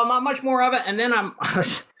 Well, not much more of it. And then I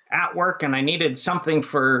at work and I needed something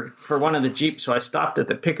for one of the Jeeps. So I stopped at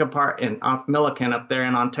the pickup part off Milliken up there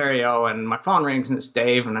in Ontario, and my phone rings and it's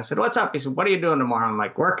Dave. And I said, what's up? He said, what are you doing tomorrow? I'm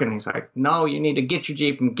like, working. He's like, no, you need to get your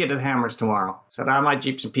Jeep and get to the Hammers tomorrow. I said, my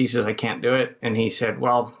Jeep's in pieces. I can't do it. And he said,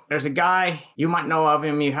 well, there's a guy, you might know of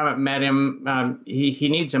him. You haven't met him. He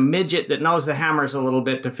needs a midget that knows the Hammers a little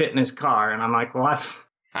bit to fit in his car. And I'm like, well,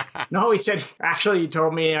 no, he said, actually, he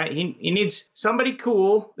told me he needs somebody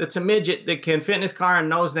cool that's a midget that can fit in his car and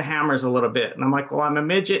knows the Hammers a little bit. And I'm like, well, I'm a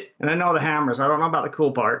midget and I know the Hammers. I don't know about the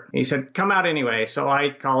cool part. And he said, come out anyway. So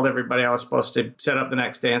I called everybody I was supposed to set up the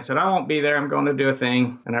next day and said, I won't be there. I'm going to do a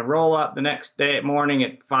thing. And I roll up the next day morning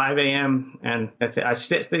at 5 a.m. And I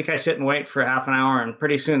sit and wait for half an hour. And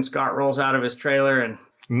pretty soon Scott rolls out of his trailer and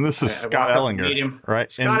this is Scott Ellinger, right?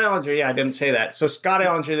 Scott Ellinger, yeah, I didn't say that. So Scott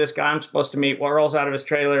Ellinger, this guy I'm supposed to meet, rolls out of his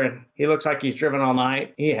trailer, and he looks like he's driven all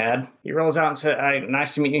night. He rolls out and said,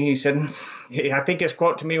 nice to meet you. He said, I think his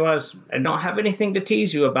quote to me was, I don't have anything to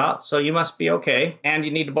tease you about, so you must be okay, and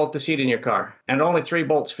you need to bolt the seat in your car. And only 3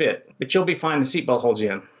 bolts fit, but you'll be fine. The seatbelt holds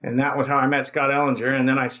you in. And that was how I met Scott Ellinger, and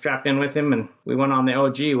then I strapped in with him, and we went on the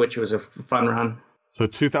OG, which was a fun run. So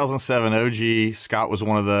 2007 OG, Scott was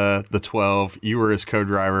one of the 12. You were his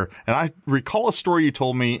co-driver. And I recall a story you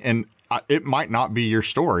told me, and it might not be your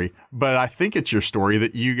story, but I think it's your story,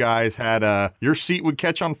 that you guys had your seat would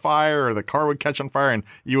catch on fire or the car would catch on fire, and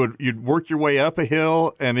you'd work your way up a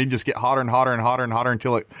hill and it'd just get hotter and hotter and hotter and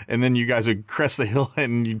hotter and then you guys would crest the hill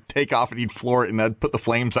and you'd take off and you'd floor it and that'd put the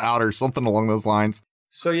flames out or something along those lines.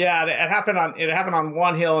 So yeah, it happened on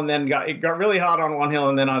one hill, and then it got really hot on one hill,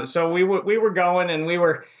 and then on. So we were going, and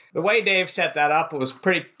the way Dave set that up, it was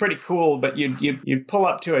pretty cool. But you'd pull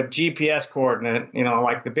up to a GPS coordinate,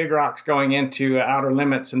 like the Big Rocks going into Outer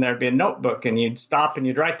Limits, and there'd be a notebook, and you'd stop and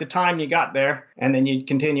you'd write the time you got there, and then you'd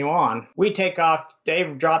continue on. We take off.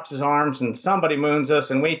 Dave drops his arms, and somebody moons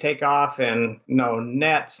us, and we take off, and no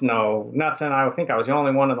nets, no nothing. I think I was the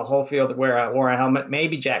only one in the whole field that wore a helmet.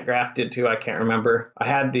 Maybe Jack Graff did too. I can't remember. I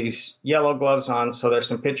had these yellow gloves on, so there's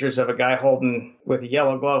some pictures of a guy with a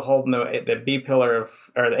yellow glove holding the B-pillar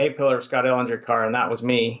or the A-pillar of Scott Ellinger car, and that was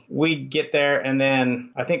me. We'd get there, and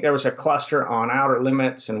then I think there was a cluster on Outer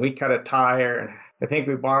Limits, and we cut a tire, and I think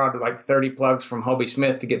we borrowed like 30 plugs from Hobie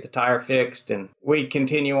Smith to get the tire fixed, and we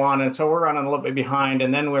continue on. And so we're running a little bit behind,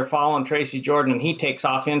 and then we're following Tracy Jordan, and he takes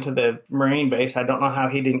off into the Marine base. I don't know how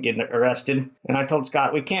he didn't get arrested. And I told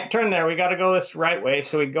Scott, we can't turn there. We got to go this right way.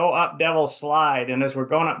 So we go up Devil's Slide, and as we're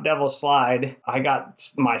going up Devil's Slide, I got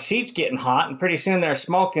my seats getting hot, and pretty soon they're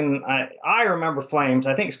smoking. I remember flames.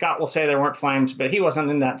 I think Scott will say there weren't flames, but he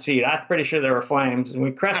wasn't in that seat. I'm pretty sure there were flames. And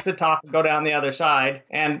we crest the top and go down the other side,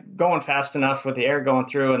 and going fast enough with the air going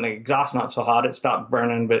through and the exhaust not so hot, it stopped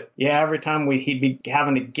burning. But yeah, every time he'd be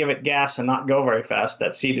having to give it gas and not go very fast,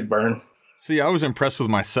 that seat would burn. See, I was impressed with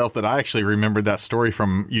myself that I actually remembered that story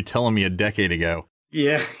from you telling me a decade ago.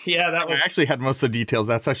 Yeah, that was. I actually had most of the details.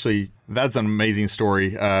 That's an amazing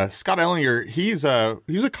story. Scott Ellinger, he's a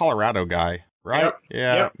Colorado guy, right? Yep.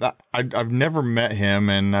 Yeah. Yep. I've never met him,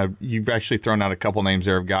 and you've actually thrown out a couple names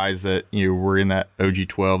there of guys that were in that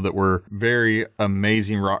OG12 that were very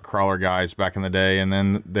amazing rock crawler guys back in the day, and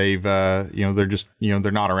then they've they're just they're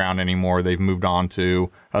not around anymore. They've moved on to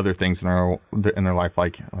other things in their life,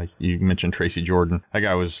 like you mentioned Tracy Jordan. That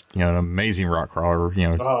guy was an amazing rock crawler,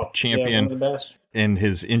 champion. Yeah, one of the best. In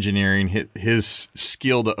his engineering, his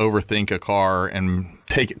skill to overthink a car and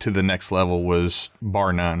take it to the next level was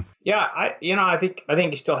bar none. Yeah, I think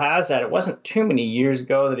he still has that. It wasn't too many years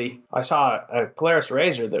ago that I saw a Polaris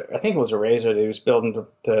Razor that I think it was a Razor that he was building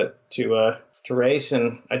to race,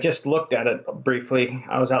 and I just looked at it briefly.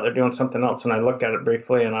 I was out there doing something else, and I looked at it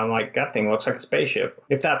briefly, and I'm like, that thing looks like a spaceship.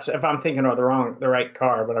 If I'm thinking of the right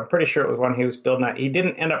car, but I'm pretty sure it was one he was building at. He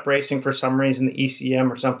didn't end up racing for some reason, the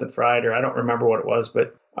ECM or something fried, or I don't remember what it was,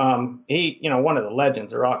 but he, one of the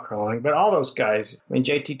legends of rock crawling. But all those guys, I mean,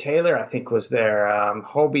 JT Taylor, I think, was there.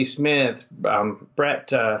 Hobie Smith,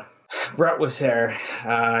 Brett was there.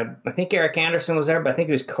 I think Eric Anderson was there, but I think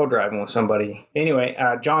he was co-driving with somebody. Anyway,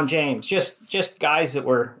 John James, just guys that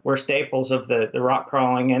were staples of the rock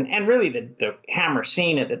crawling and really the Hammer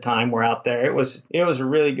scene at the time were out there. It was a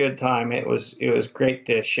really good time. It was great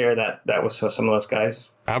to share that with some of those guys.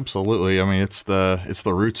 Absolutely. I mean, it's the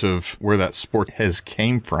roots of where that sport has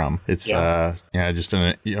came from. It's just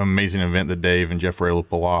an amazing event that Dave and Jeff were able to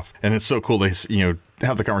pull off, and it's so cool. They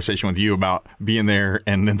have the conversation with you about being there,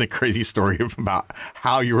 and then the crazy story about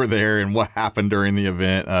how you were there and what happened during the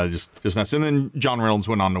event. Just nuts. And then John Reynolds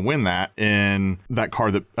went on to win that in that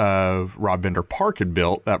car that Rob Bender Park had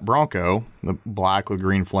built, that Bronco, the black with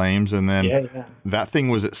green flames. And then that thing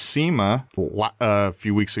was at SEMA a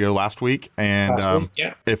few weeks ago, last week. And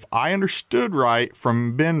if I understood right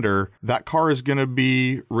from Bender, that car is going to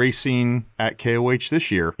be racing at KOH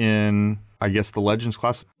this year in, I guess, the Legends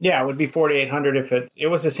class. Yeah, it would be 4,800 if it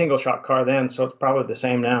was a single shot car then, so it's probably the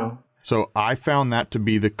same now. So I found that to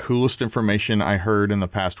be the coolest information I heard in the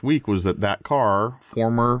past week, was that car,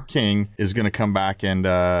 former King, is going to come back and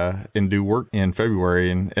do work in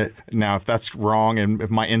February. And now, if that's wrong, and if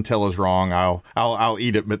my intel is wrong, I'll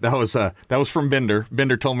eat it. But that was from Bender.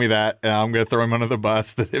 Bender told me that, and I'm going to throw him under the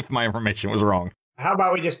bus that if my information was wrong. How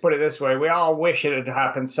about we just put it this way? We all wish it had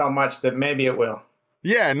happened so much that maybe it will.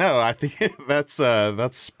 Yeah, no, I think that's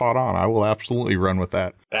spot on. I will absolutely run with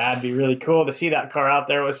that. That'd be really cool to see that car out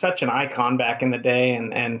there. It was such an icon back in the day.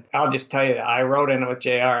 And I'll just tell you, I rode in it with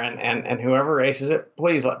JR, and whoever races it,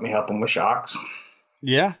 please let me help him with shocks.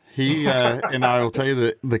 Yeah, he and I will tell you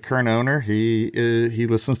that the current owner, he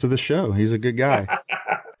listens to the show. He's a good guy.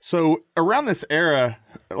 So around this era,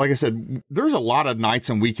 like I said, there's a lot of nights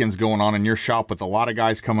and weekends going on in your shop with a lot of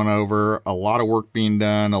guys coming over, a lot of work being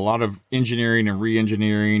done, a lot of engineering and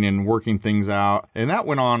re-engineering and working things out. And that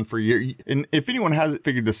went on for years. And if anyone hasn't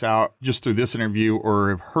figured this out just through this interview, or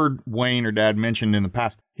have heard Wayne or Dad mentioned in the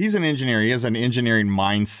past, he's an engineer. He has an engineering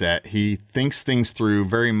mindset. He thinks things through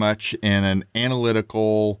very much in an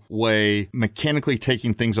analytical way, mechanically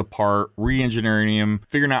taking things apart, re-engineering them,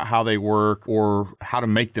 figuring out how they work or how to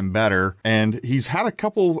make them better. And he's had a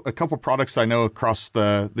couple products I know across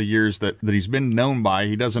the years that he's been known by.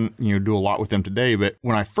 He doesn't, do a lot with them today, but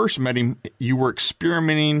when I first met him, you were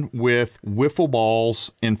experimenting with wiffle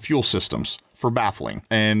balls and fuel systems for baffling.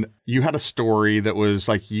 And you had a story that was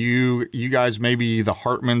like you guys, maybe the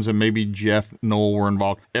Hartmans and maybe Jeff Knoll were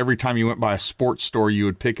involved. Every time you went by a sports store, you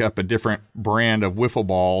would pick up a different brand of wiffle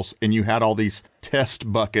balls, and you had all these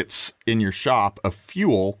test buckets in your shop of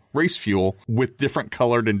fuel, race fuel, with different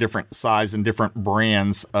colored and different size and different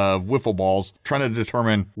brands of wiffle balls, trying to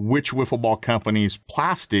determine which wiffle ball company's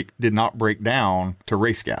plastic did not break down to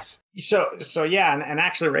race gas. So yeah, and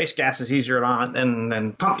actually race gas is easier on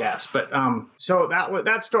than pump gas. But so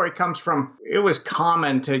that story comes from, it was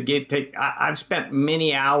common I've spent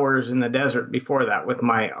many hours in the desert before that with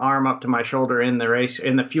my arm up to my shoulder in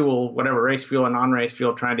the fuel, whatever race fuel and non-race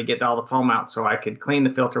fuel, trying to get all the foam out so I could clean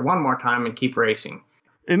the filter one more time and keep racing.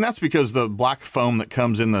 And that's because the black foam that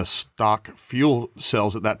comes in the stock fuel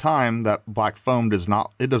cells at that time, that black foam does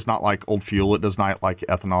not like old fuel. It does not like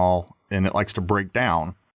ethanol, and it likes to break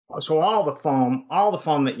down. So all the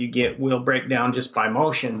foam that you get will break down just by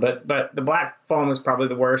motion, but the black foam is probably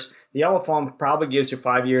the worst. The yellow foam probably gives you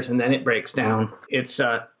 5 years and then it breaks down. It's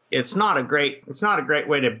not a great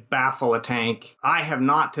way to baffle a tank. I have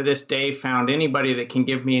not to this day found anybody that can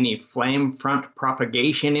give me any flame front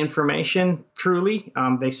propagation information. Truly,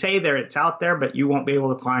 they say it's out there, but you won't be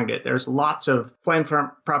able to find it. There's lots of flame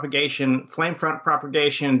front propagation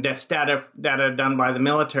data done by the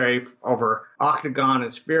military over octagon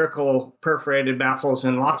and spherical perforated baffles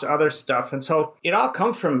and lots of other stuff. And so it all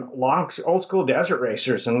comes from old school desert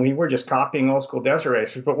racers, and we were just copying old school desert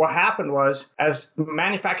racers. But what happened was, as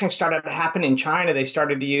manufacturing started to happen in China, they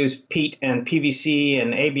started to use peat and PVC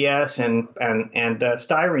and ABS and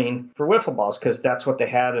styrene for wiffle balls because that's what they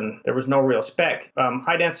had, and there was no real spec.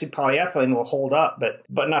 High density polyethylene will hold up,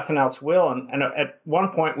 but nothing else will. And at one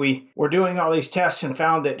point we were doing all these tests and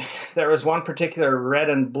found that there was one particular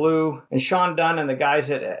red and blue, and Sean Dunn and the guys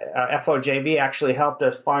at FOJV actually helped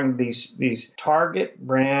us find these Target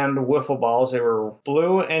brand wiffle balls. They were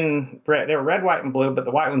blue and red. They were red, white, and blue, but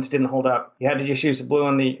the white ones didn't hold up. You had to just use the blue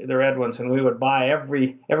and the red ones, and we would buy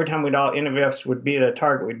every time Innovists would be at a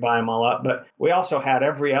Target, we'd buy them all up. But we also had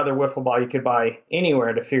every other wiffle ball you could buy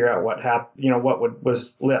anywhere to figure out what happened,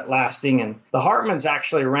 was lasting. And the Hartmans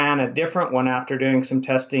actually ran a different one after doing some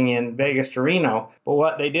testing in Vegas to Reno. But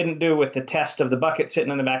what they didn't do with the test of the bucket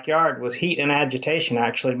sitting in the backyard was heat and agitation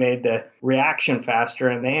actually made the reaction faster,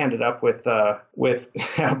 and they ended up with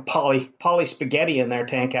poly spaghetti in their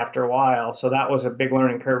tank after a while. So that was a big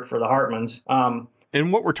learning curve for the Hartmans.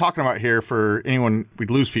 And what we're talking about here, for anyone, we'd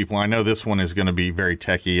lose people. I know this one is going to be very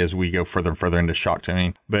techie as we go further and further into shock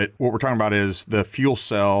tuning. But what we're talking about is the fuel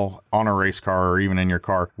cell on a race car or even in your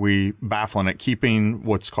car. We baffling it, keeping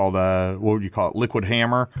what's called what would you call it? Liquid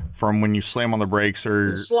hammer from when you slam on the brakes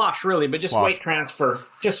or slosh, really, but just weight transfer.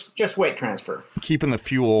 Just weight transfer. Keeping the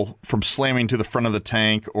fuel from slamming to the front of the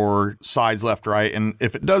tank or sides left, right. And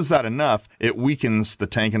if it does that enough, it weakens the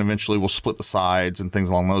tank and eventually will split the sides and things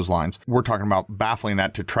along those lines. We're talking about baffling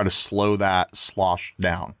that to try to slow that slosh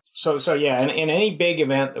down. So yeah, in any big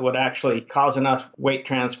event that would actually cause enough weight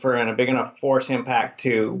transfer and a big enough force impact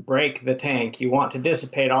to break the tank, you want to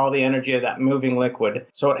dissipate all the energy of that moving liquid.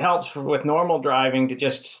 So it helps with normal driving to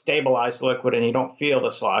just stabilize the liquid and you don't feel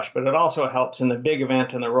the slosh, but it also helps in the big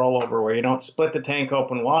event and the rollover where you don't split the tank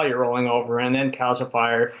open while you're rolling over and then cause a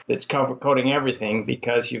fire that's coating everything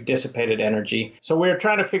because you've dissipated energy. So we're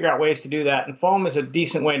trying to figure out ways to do that, and foam is a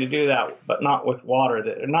decent way to do that, but not with water,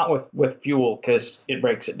 not with fuel, because it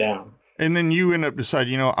breaks it down. And then you end up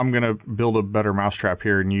deciding, I'm going to build a better mousetrap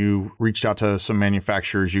here. And you reached out to some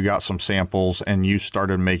manufacturers, you got some samples, and you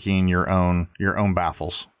started making your own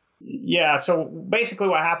baffles. Yeah, so basically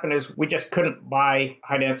what happened is we just couldn't buy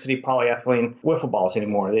high-density polyethylene wiffle balls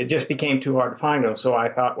anymore. It just became too hard to find them. So I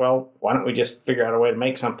thought, well, why don't we just figure out a way to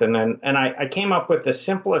make something? And I came up with the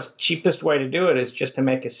simplest, cheapest way to do it is just to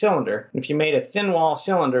make a cylinder. If you made a thin wall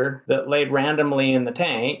cylinder that laid randomly in the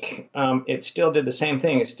tank, it still did the same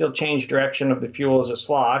thing. It still changed direction of the fuel as it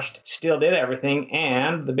sloshed, still did everything.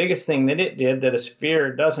 And the biggest thing that it did that a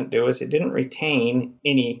sphere doesn't do is it didn't retain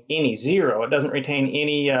any zero. It doesn't retain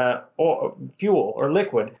any or fuel or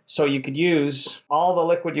liquid. So you could use all the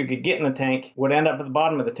liquid you could get in the tank would end up at the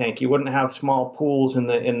bottom of the tank. You wouldn't have small pools in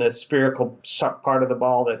the spherical part of the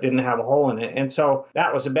ball that didn't have a hole in it. And so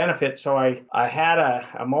that was a benefit. So I had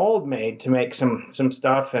a mold made to make some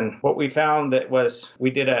stuff. And what we found that was we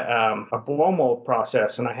did a blow mold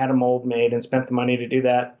process, and I had a mold made and spent the money to do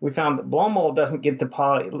that. We found that blow mold doesn't get the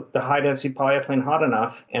high density polyethylene hot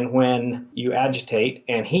enough. And when you agitate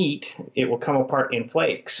and heat, it will come apart in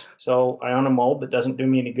flakes. So I own a mold that doesn't do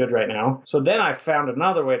me any good right now. So then I found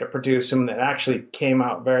another way to produce them that actually came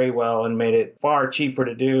out very well and made it far cheaper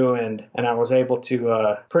to do. And I was able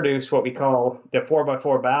to produce what we call the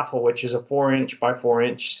 4x4 baffle, which is a 4-inch by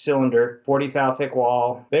 4-inch cylinder, 40 thou thick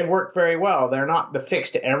wall. They work very well. They're not the fix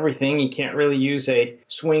to everything. You can't really use a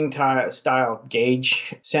swing style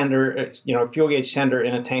gauge sender, fuel gauge sender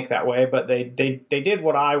in a tank that way. But they did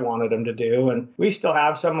what I wanted them to do. And we still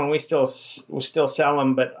have some, and we still sell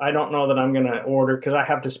them. But I don't know that I'm going to order, because I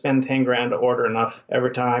have to spend $10,000 to order enough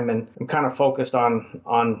every time, and I'm kind of focused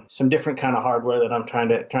on some different kind of hardware that I'm trying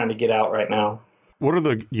to get out right now. What are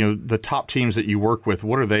the top teams that you work with?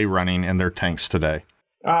 What are they running in their tanks today?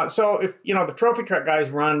 So if the trophy truck guys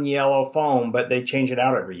run yellow foam, but they change it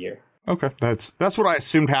out every year. Okay, that's what I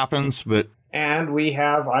assumed happens, but. And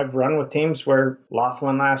I've run with teams where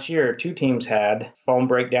Laughlin last year, 2 teams had foam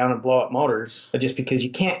break down and blow up motors, just because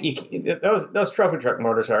those trophy truck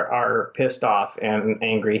motors are pissed off and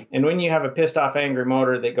angry. And when you have a pissed off, angry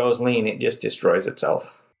motor that goes lean, it just destroys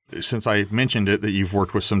itself. Since I mentioned it, that you've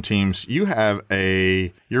worked with some teams, you have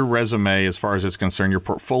your resume, as far as it's concerned, your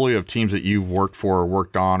portfolio of teams that you've worked for or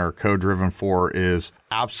worked on or co-driven for is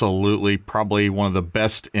absolutely probably one of the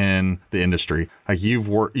best in the industry. Like you've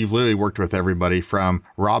literally worked with everybody from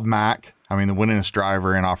Rob Mack, the winningest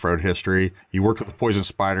driver in off-road history. You worked with the Poison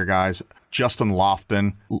Spider guys. Justin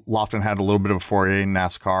Lofton. Lofton had a little bit of a foray in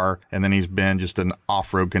NASCAR, and then he's been just an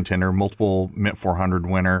off-road contender, multiple Mint 400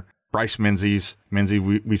 winner. Bryce Menzies.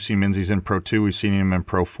 We've seen Menzies in Pro 2. We've seen him in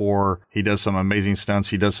Pro 4. He does some amazing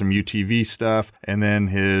stunts. He does some UTV stuff, and then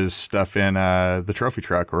his stuff in the trophy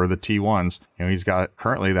truck or the T1s. He's got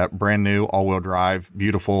currently that brand new all-wheel drive,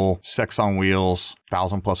 beautiful sex on wheels,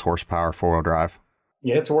 1,000+ horsepower 4-wheel drive.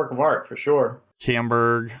 Yeah, it's a work of art for sure.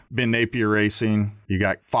 Camberg, Ben Napier Racing. You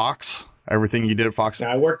got Fox. Everything you did at Fox.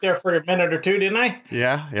 I worked there for a minute or two, didn't I?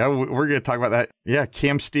 Yeah, we're going to talk about that. Yeah,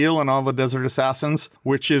 Cam Steele and all the Desert Assassins,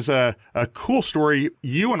 which is a cool story.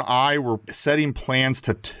 You and I were setting plans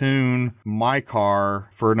to tune my car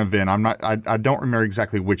for an event. I don't remember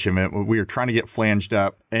exactly which event. We were trying to get flanged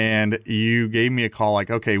up, and you gave me a call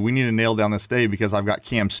like, okay, we need to nail down this day because I've got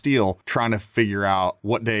Cam Steele trying to figure out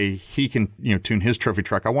what day he can, tune his trophy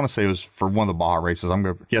truck. I want to say it was for one of the Baja races. I'm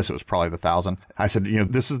going to guess it was probably the 1,000. I said,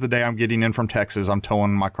 this is the day I'm getting in from Texas. I'm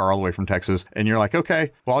towing my car all the way from Texas. And you're like,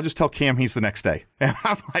 okay, well, I'll just tell Cam he's the next day. And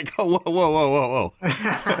I'm like, oh, whoa.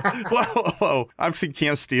 Whoa. I've seen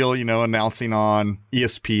Cam Steele, announcing on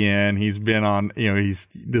ESPN. He's been on, he's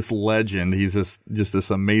this legend. He's just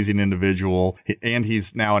this amazing individual. And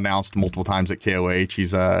he's now announced multiple times at KOH.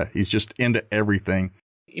 He's just into everything.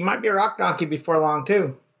 He might be a rock donkey before long,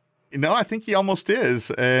 too. No, I think he almost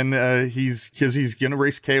is. And he's going to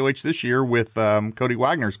race KOH this year with Cody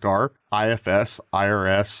Wagner's car, IFS,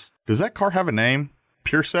 IRS. Does that car have a name?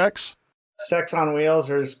 Pure Sex? Sex on Wheels,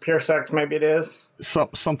 or Pure Sex, maybe it is.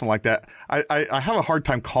 Something like that. I have a hard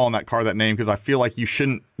time calling that car that name because I feel like you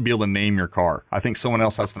shouldn't be able to name your car. I think someone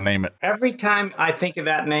else has to name it. Every time I think of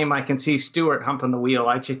that name, I can see Stewart humping the wheel.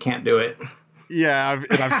 I just can't do it. Yeah,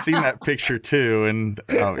 I've seen that picture too. And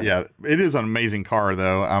yeah, it is an amazing car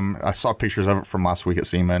though. I saw pictures of it from last week at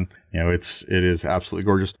SEMA. It is absolutely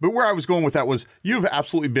gorgeous. But where I was going with that was you've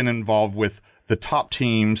absolutely been involved with the top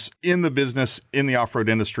teams in the business, in the off-road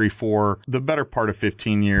industry for the better part of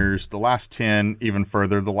 15 years, the last 10 even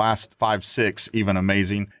further, the last 5, 6 even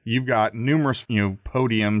amazing. You've got numerous,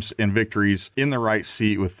 podiums and victories in the right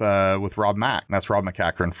seat with Rob Mack. That's Rob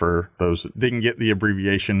McCachran for those. They can get the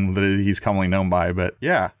abbreviation that he's commonly known by, but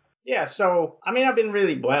yeah. Yeah, so, I've been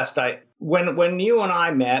really blessed. When you and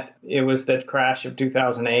I met, it was the crash of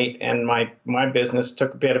 2008, and my business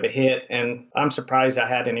took a bit of a hit, and I'm surprised I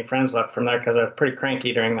had any friends left from there because I was pretty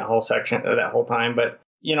cranky during that whole time. But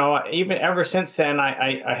even ever since then,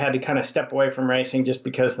 I had to kind of step away from racing just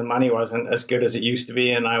because the money wasn't as good as it used to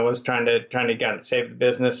be, and I was trying to save the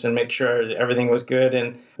business and make sure that everything was good.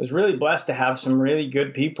 And I was really blessed to have some really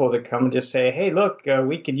good people to come and just say, hey, look,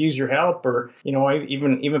 we could use your help, or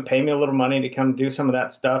even pay me a little money to come do some of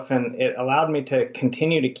that stuff. And it allowed me to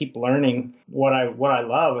continue to keep learning what I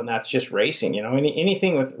love, and that's just racing.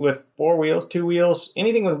 Anything with 4 wheels, 2 wheels,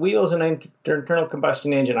 anything with wheels and an internal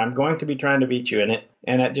combustion engine, I'm going to be trying to beat you in it.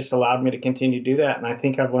 And it just allowed me to continue to do that. And I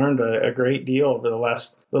think I've learned a great deal over the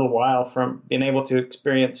last little while from being able to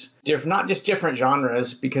experience not just different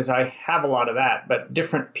genres, because I have a lot of that, but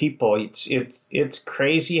different people. It's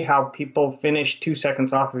crazy how people finish 2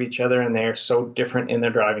 seconds off of each other, and they're so different in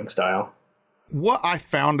their driving style. What I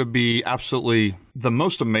found to be absolutely the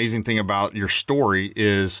most amazing thing about your story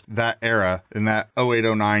is that era, in that 08,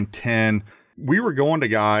 09, 10, we were going to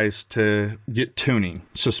guys to get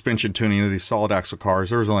suspension tuning of these solid axle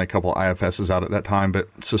cars. There was only a couple of IFSs out at that time, but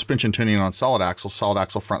suspension tuning on solid axle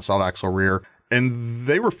front, solid axle rear. And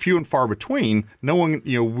they were few and far between. No one,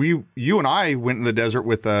 you and I went in the desert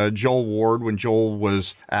with Joel Ward when Joel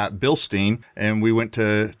was at Bilstein, and we went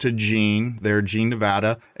to Gene,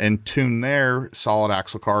 Nevada, and tuned their solid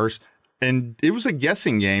axle cars. And it was a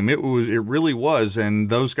guessing game. It really was. And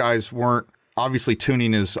those guys weren't. Obviously,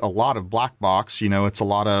 tuning is a lot of black box. It's a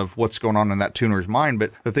lot of what's going on in that tuner's mind.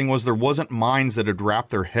 But the thing was, there wasn't minds that had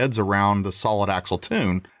wrapped their heads around the solid axle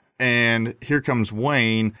tune. And here comes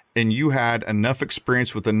Wayne, and you had enough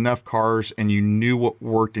experience with enough cars, and you knew what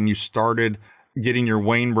worked, and you started getting your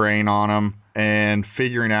Wayne brain on them and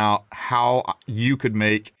figuring out how you could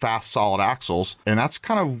make fast solid axles. And that's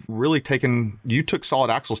kind of really you took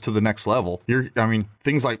solid axles to the next level.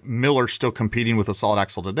 Things like Miller still competing with a solid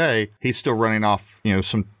axle today. He's still running off,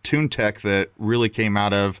 some tune tech that really came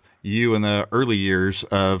out of you in the early years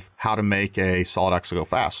of how to make a solid axle go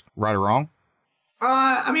fast. Right or wrong?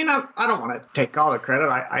 I don't want to take all the credit.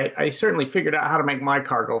 I certainly figured out how to make my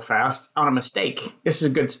car go fast on a mistake. This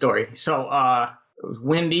is a good story. So, it was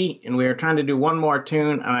windy, and we were trying to do one more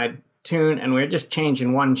tune, and we were just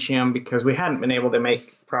changing one shim because we hadn't been able to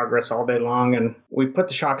make progress all day long. And we put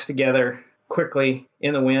the shocks together quickly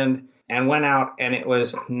in the wind and went out, and it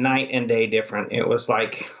was night and day different. It was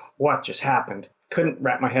like, what just happened? Couldn't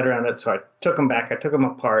wrap my head around it, so I took them back. I took them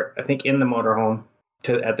apart, I think in the motorhome,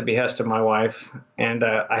 at the behest of my wife, and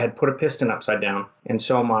I had put a piston upside down. And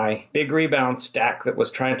so my big rebound stack that was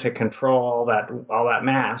trying to control all that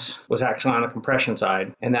mass was actually on the compression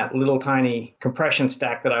side. And that little tiny compression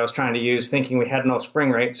stack that I was trying to use, thinking we had no spring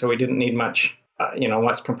rate, so we didn't need much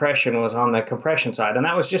compression, was on the compression side. And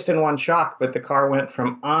that was just in one shock, but the car went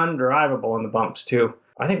from undrivable in the bumps to,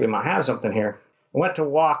 I think we might have something here. I went to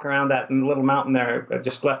walk around that little mountain there. I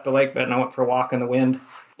just left the lake bed and I went for a walk in the wind,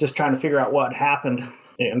 just trying to figure out what happened.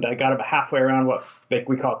 And I got about halfway around what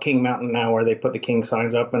we call King Mountain now, where they put the King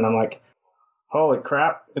signs up. And I'm like, holy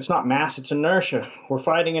crap, it's not mass, it's inertia. We're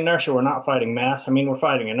fighting inertia. We're not fighting mass. We're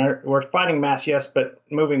fighting mass, yes, but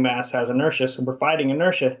moving mass has inertia. So we're fighting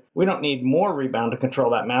inertia. We don't need more rebound to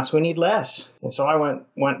control that mass. We need less. And so I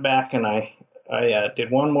went back and I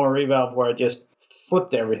did one more revalve where I just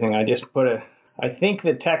flipped everything. I I think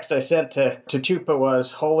the text I sent to Chupa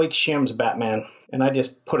was, "Holy shims, Batman." And I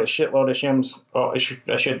just put a shitload of shims. Oh, I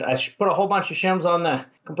should put a whole bunch of shims on the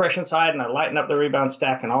compression side, and I lightened up the rebound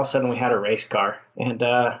stack, and all of a sudden we had a race car. And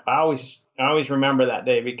I always remember that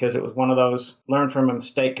day because it was one of those learn from a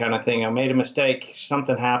mistake kind of thing. I made a mistake,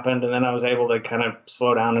 something happened, and then I was able to kind of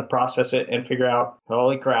slow down and process it and figure out,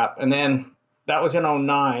 holy crap. And then that was in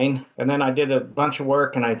 2009, and then I did a bunch of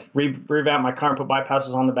work, and I revamped my car and put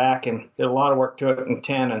bypasses on the back and did a lot of work to it in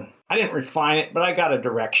 10, and I didn't refine it, but I got a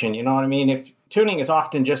direction, you know what I mean? If tuning is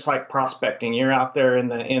often just like prospecting. You're out there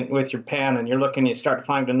with your pen, and you're looking, you start to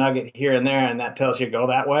find a nugget here and there, and that tells you go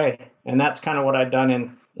that way. And that's kind of what I'd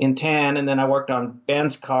done in 10, and then I worked on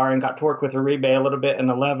Ben's car and got to work with Uribe a little bit in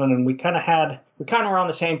 11, and we kind of were on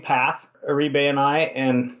the same path, Uribe and I,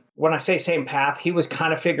 and when I say same path, he was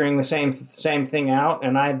kind of figuring the same thing out,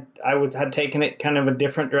 and I had taken it kind of a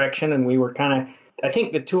different direction, and we were kind of, I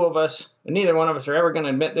think the two of us, and neither one of us are ever going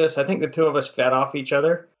to admit this, I think the two of us fed off each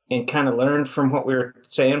other and kind of learned from what we were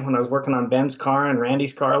saying when I was working on Ben's car and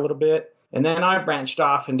Randy's car a little bit. And then I branched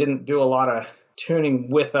off and didn't do a lot of tuning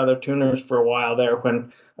with other tuners for a while there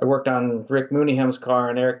when I worked on Rick Mooneyham's car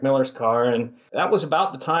and Eric Miller's car. And that was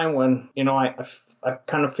about the time when, I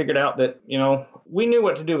kind of figured out that, we knew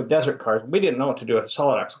what to do with desert cars. We didn't know what to do with a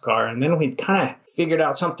solid axle car. And then we kind of figured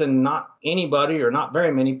out something not anybody or not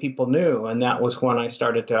very many people knew. And that was when I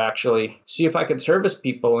started to actually see if I could service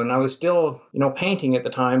people. And I was still, painting at the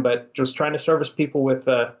time, but just trying to service people with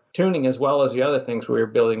tuning as well as the other things we were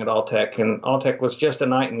building at Alltech. And Alltech was just a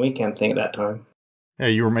night and weekend thing at that time. Yeah,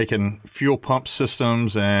 you were making fuel pump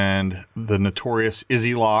systems and the notorious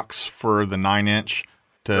Izzy locks for the 9-inch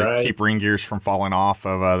to keep ring gears from falling off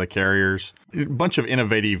of the carriers. A bunch of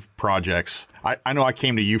innovative projects. I know I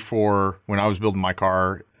came to you for when I was building my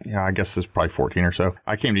car. I guess this is probably 14 or so.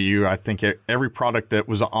 I came to you. I think every product that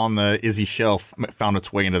was on the Izzy shelf found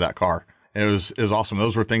its way into that car. It was awesome.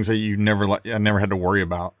 Those were things that I never had to worry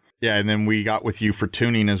about. Yeah, and then we got with you for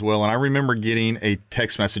tuning as well. And I remember getting a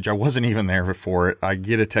text message. I wasn't even there for it. I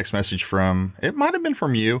get a text message it might have been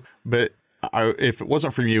from you, but if it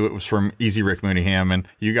wasn't from you, it was from Easy Rick Mooneyham. And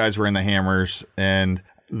you guys were in the Hammers. And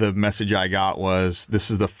the message I got was,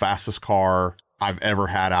 this is the fastest car I've ever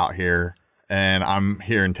had out here. And I'm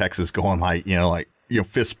here in Texas going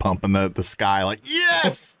fist pumping the sky like,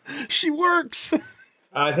 yes, she works.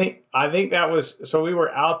 I think that was, so we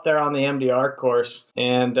were out there on the MDR course,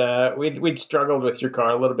 and we'd struggled with your car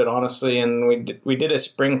a little bit, honestly, and we did a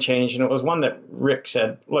spring change, and it was one that Rick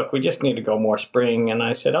said, look, we just need to go more spring, and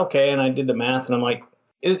I said, okay, and I did the math, and I'm like,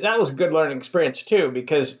 that was a good learning experience too,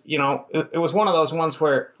 because, it was one of those ones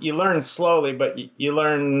where you learn slowly, but you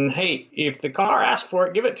learn, hey, if the car asks for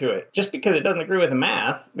it, give it to it. Just because it doesn't agree with the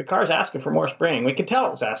math, the car's asking for more spring. We could tell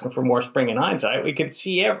it was asking for more spring in hindsight. We could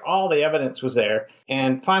see all the evidence was there.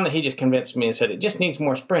 And finally, he just convinced me and said, it just needs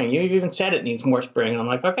more spring. You even said it needs more spring. And I'm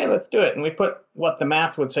like, okay, let's do it. And we put what the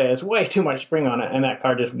math would say is way too much spring on it. And that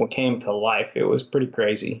car just came to life. It was pretty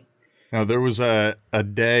crazy. Now, there was a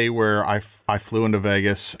day where I flew into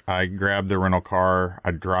Vegas. I grabbed the rental car.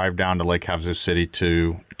 I drive down to Lake Havasu City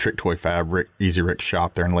to Trick Toy Fab, Easy Rick's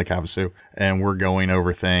shop there in Lake Havasu. And we're going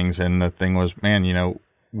over things. And the thing was, man,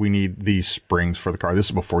 we need these springs for the car. This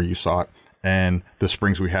is before you saw it. And the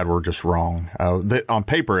springs we had were just wrong. On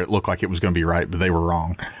paper, it looked like it was going to be right, but they were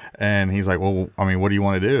wrong. And he's like, well, what do you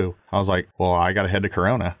want to do? I was like, well, I got to head to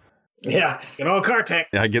Corona. Yeah, good old car tech.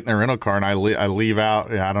 I get in the rental car and I leave out,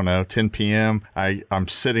 10 p.m. I'm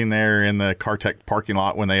sitting there in the car tech parking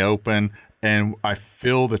lot when they open, and I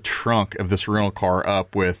fill the trunk of this rental car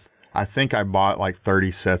up with, I think I bought like 30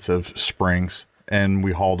 sets of springs, and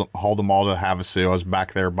we hauled them all to Havasu. I was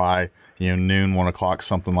back there by noon, 1 o'clock,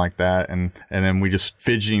 something like that. And then we just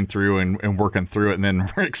fidgeting through and working through it. And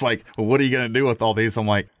then Rick's like, well, what are you going to do with all these? I'm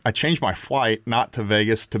like, I changed my flight, not to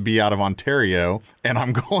Vegas, to be out of Ontario. And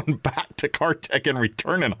I'm going back to CarTech and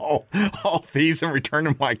returning all these and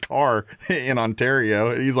returning my car in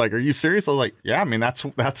Ontario. And he's like, are you serious? I was like, yeah,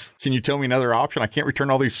 that's, can you tell me another option? I can't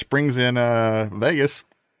return all these springs in Vegas.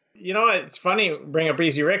 It's funny, bring up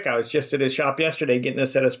Easy Rick. I was just at his shop yesterday getting a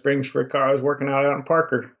set of springs for a car I was working out in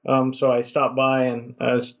Parker. So I stopped by, and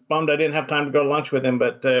I was bummed I didn't have time to go to lunch with him,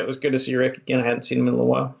 but it was good to see Rick again. I hadn't seen him in a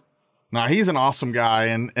little while. Now, he's an awesome guy,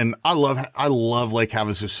 and I love Lake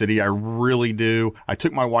Havasu City. I really do. I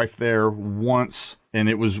took my wife there once, and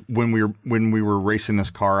it was when we were racing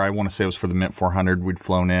this car. I want to say it was for the Mint 400. We'd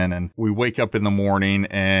flown in, and we wake up in the morning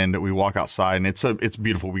and we walk outside, and it's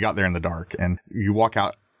beautiful. We got there in the dark, and you walk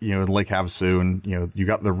out, Lake Havasu, and, you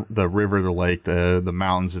got the river, the lake, the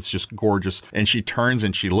mountains. It's just gorgeous. And she turns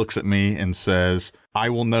and she looks at me and says, I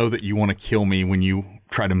will know that you want to kill me when you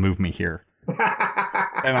try to move me here.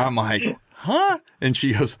 And I'm like, huh? And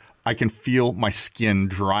she goes, I can feel my skin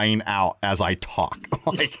drying out as I talk.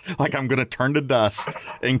 like I'm going to turn to dust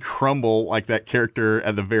and crumble like that character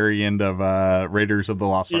at the very end of Raiders of the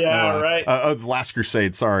Lost Ark. Right. Of the Last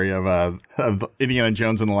Crusade, sorry, of Indiana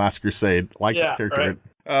Jones and the Last Crusade. Like that character. Right.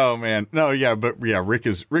 Oh man. No, yeah, but yeah, Rick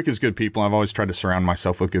is good people. I've always tried to surround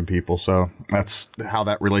myself with good people. So that's how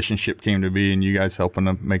that relationship came to be, and you guys helping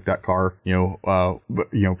to make that car,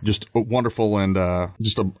 just wonderful and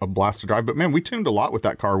just a blast to drive. But man, we tuned a lot with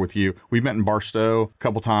that car with you. We met in Barstow a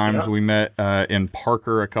couple times. Yep. We met in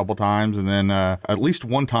Parker a couple times, and then at least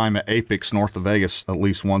one time at Apex north of Vegas, at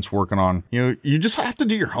least once working on, you just have to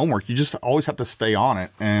do your homework. You just always have to stay on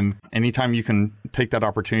it. And anytime you can take that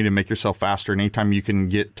opportunity to make yourself faster, and anytime you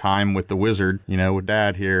can get time with the wizard, with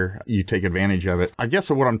Dad here, you take advantage of it. I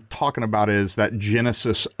guess what I'm talking about is that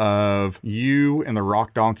genesis of you and the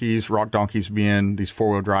Rock Donkeys being these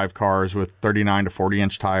four-wheel drive cars with 39 to 40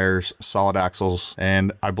 inch tires, solid axles,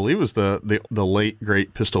 and I believe it was the late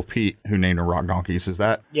great Pistol Pete who named the Rock Donkeys. Is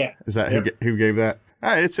that who gave that?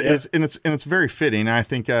 It's very fitting. I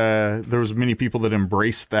think there was many people that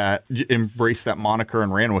embraced that moniker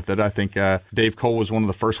and ran with it. I think Dave Cole was one of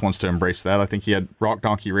the first ones to embrace that. I think he had Rock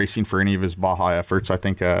Donkey Racing for any of his Baja efforts. I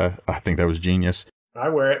think that was genius. I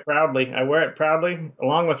wear it proudly.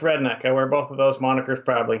 Along with Redneck. I wear both of those monikers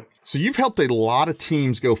proudly. So you've helped a lot of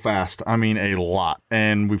teams go fast. I mean, a lot.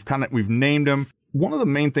 And we've named them. One of the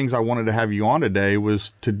main things I wanted to have you on today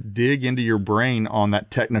was to dig into your brain on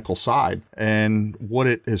that technical side and what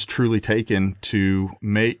it has truly taken to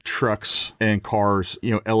make trucks and cars,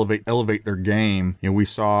 elevate their game. We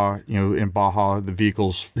saw, in Baja, the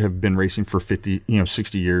vehicles have been racing for 50,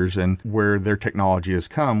 60 years, and where their technology has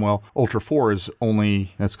come. Well, Ultra 4 is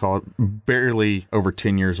only, let's call it, barely over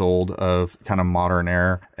 10 years old of kind of modern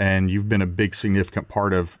era. And you've been a big significant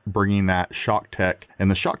part of bringing that shock tech,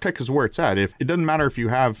 and the shock tech is where it's at. If it doesn't matter if you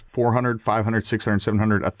have 400, 500, 600,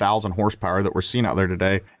 700, 1,000 horsepower that we're seeing out there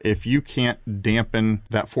today, if you can't dampen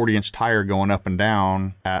that 40-inch tire going up and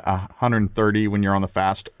down at 130 when you're on the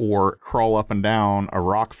fast, or crawl up and down a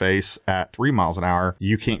rock face at 3 miles an hour,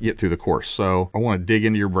 you can't get through the course. So I want to dig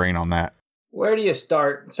into your brain on that. Where do you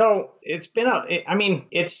start? So it's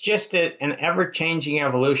just an ever-changing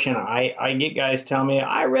evolution. I get guys tell me,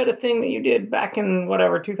 I read a thing that you did back in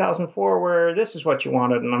 2004 where this is what you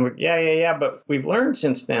wanted. And I'm like, yeah, but we've learned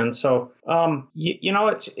since then. So,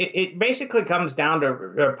 it basically comes down to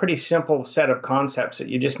a pretty simple set of concepts that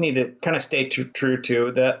you just need to kind of stay true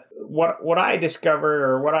to. That what I discovered,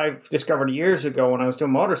 or what I've discovered years ago when I was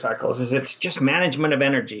doing motorcycles, is it's just management of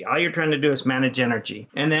energy. All you're trying to do is manage energy.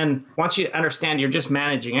 And then once you understand you're just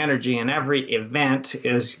managing energy, and every event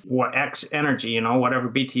is what X energy, whatever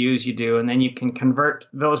BTUs you do, and then you can convert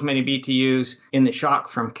those many BTUs in the shock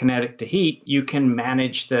from kinetic to heat, you can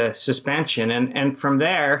manage the suspension. And from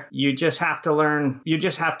there, you just have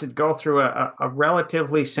to go through a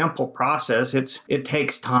relatively simple process. It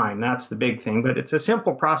takes time. That's the big thing. But it's a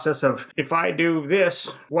simple process of, if I do this,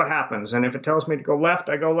 what happens? And if it tells me to go left,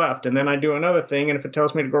 I go left. And then I do another thing. And if it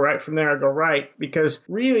tells me to go right from there, I go right. Because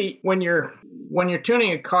really, when you're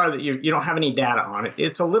tuning a car that you don't have any data on it,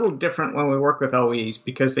 it's a little different when we work with OEs,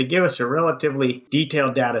 because they give us a relatively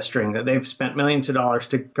detailed data string that they've spent millions of dollars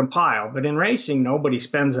to compile. But in racing, nobody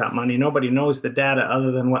spends that money. Nobody knows the data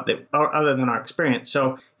other than our experience.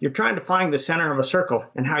 So you're trying to find the center of a circle,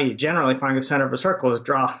 and how you generally find the center of a circle is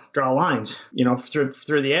draw lines,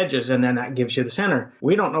 through the edges, and then that gives you the center.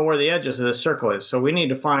 We don't know where the edges of the circle is, so we need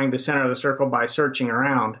to find the center of the circle by searching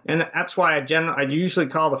around. And that's why I usually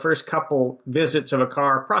call the first couple visits of a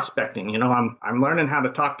car prospecting. I'm learning how to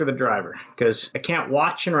talk to the driver, because I can't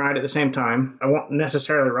watch and ride at the same time. I won't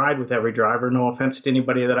necessarily ride with every driver. No offense to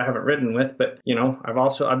anybody that I haven't ridden with, but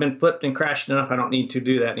I've been flipped and crashed enough. I don't need to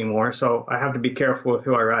do that anymore. So I have to be careful with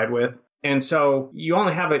who I ride with. And so you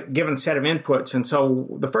only have a given set of inputs. And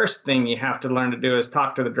so the first thing you have to learn to do is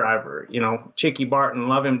talk to the driver. Chicky Barton,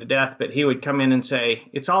 love him to death, but he would come in and say,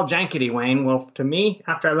 it's all jankety, Wayne. Well, to me,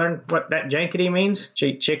 after I learned what that jankety means,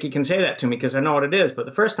 Chicky can say that to me because I know what it is. But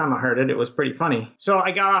the first time I heard it, it was pretty funny. So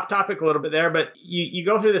I got off topic a little bit there, but you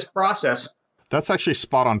go through this process. That's actually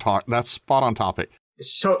spot on topic.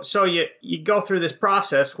 So you go through this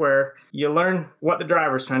process where you learn what the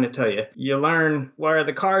driver's trying to tell you. You learn where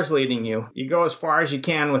the car's leading you. You go as far as you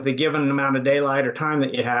can with the given amount of daylight or time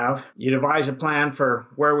that you have. You devise a plan for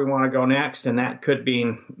where we want to go next, and that could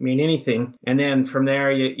mean anything. And then from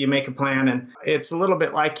there, you make a plan, and it's a little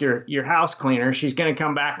bit like your house cleaner. She's going to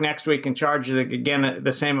come back next week and charge you again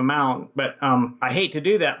the same amount. But I hate to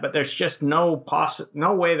do that, but there's just no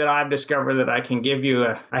way that I've discovered that I can give you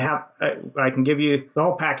I can give you the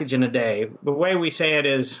whole package in a day. The way we say it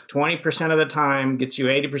is 20% of the time gets you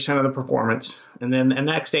 80% of the performance, and then the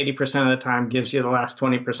next 80% of the time gives you the last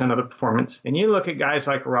 20% of the performance. And you look at guys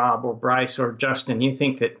like Rob or Bryce or Justin, you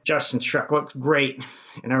think that Justin's truck looks great,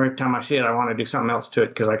 and every time I see it, I want to do something else to it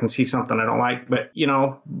because I can see something I don't like. But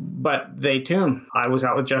they tune. I was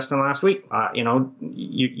out with Justin last week.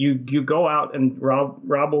 You go out and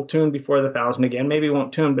Rob will tune before the 1,000 again. Maybe he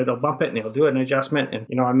won't tune, but he'll bump it and he'll do an adjustment.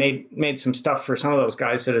 And I made some stuff for some of those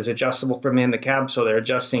guys that is adjustable for me in the cab, so they're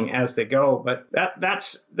adjusting as they go. But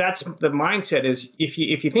that's the mindset is if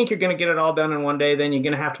you think you're going to get it all done in one day, then you're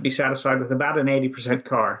going to have to be satisfied with about an 80%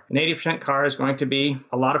 car. An 80% car is going to be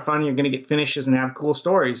a lot of fun. You're going to get finishes and have cool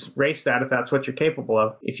stories. Race that if that's what you're capable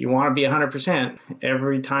of. If you want to be 100%,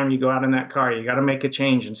 every time you go out in that car, you got to make a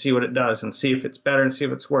change and see what it does and see if it's better and see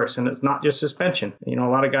if it's worse. And it's not just suspension.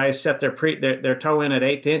 A lot of guys set their toe in at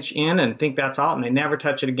 1/8 inch in and think that's all, and they never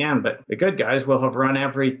touch it again. But the good guys will have run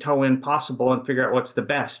every toe in possible and figure out what's the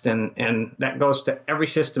best. And that goes to every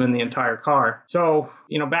system in the entire car. So,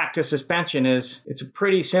 back to suspension it's a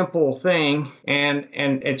pretty simple thing, and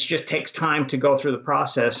it just takes time to go through the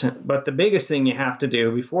process. But the biggest thing you have to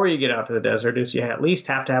do before you get out to the desert is you at least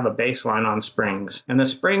have to have a baseline on springs. And the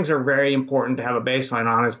springs are very important to have a baseline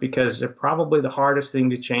on, is because they're probably the hardest thing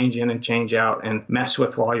to change in and change out and mess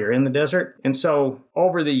with while you're in the desert. And so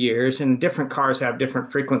over the years, and different cars have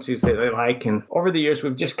different frequencies that they like, and over the years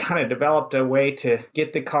we've just kind of developed a way to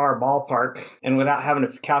get the car ballpark and without having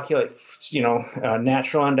to calculate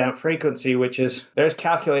natural undamped frequency, which is there's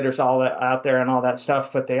calculators all out there and all that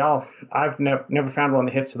stuff, but I've never found one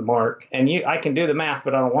that hits the mark. And I can do the math,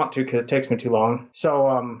 but I don't want to because it takes me too long.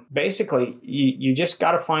 So basically you just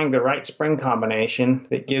got to find the right spring combination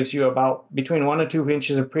that gives you about between 1 and 2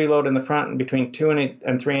 inches of preload in the front and between 2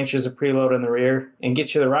 and 3 inches of preload in the rear, and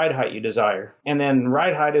get you the ride height you desire. And then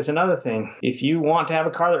ride height is another thing. If you want to have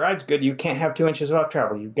a car that rides good, you can't have 2 inches of up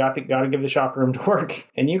travel. You've got to give the shock room to work.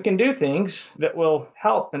 And you can do things that will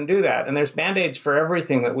help and do that. And there's band-aids for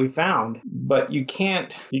everything that we found. But you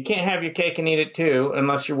can't have your cake and eat it too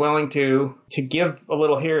unless you're willing to give a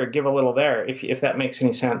little here or give a little there, if that makes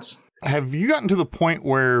any sense. Have you gotten to the point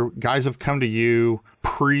where guys have come to you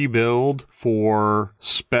pre-build for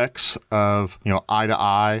specs of, eye to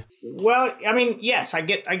eye? Well, yes, I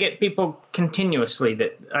get people continuously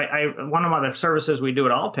that one of the services we do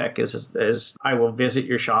at Alltech is I will visit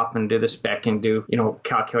your shop and do the spec and do,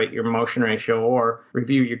 calculate your motion ratio or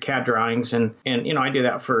review your CAD drawings. And I do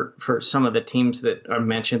that for some of the teams that are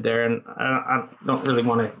mentioned there. And I don't really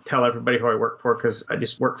want to tell everybody who I work for because I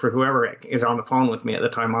just work for whoever is on the phone with me at the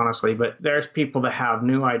time, honestly. But there's people that have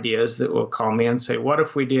new ideas that will call me and say, what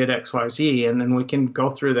if we did X, Y, Z? And then we can go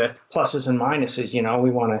through the pluses and minuses.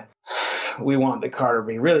 We want the car to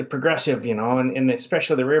be really progressive, and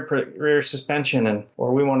especially the rear suspension,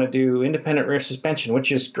 or we want to do independent rear suspension,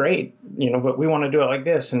 which is great, but we want to do it like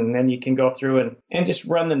this. And then you can go through and just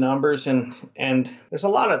run the numbers. And there's a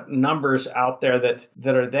lot of numbers out there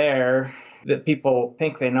that are there that people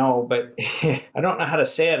think they know, but I don't know how to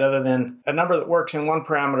say it other than a number that works in one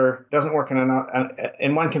parameter doesn't work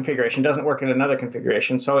in one configuration, doesn't work in another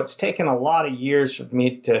configuration. So it's taken a lot of years of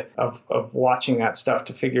me of watching that stuff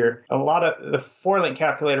to figure. A lot of the 4-link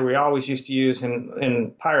calculator we always used to use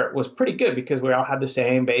in Pirate was pretty good because we all had the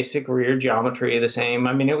same basic rear geometry, the same.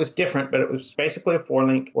 It was different, but it was basically a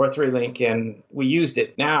 4-link or a 3-link, and we used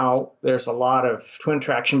it. Now there's a lot of twin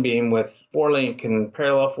traction beam with 4-link and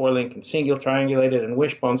parallel 4-link and single triangulated and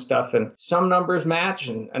wishbone stuff, and some numbers match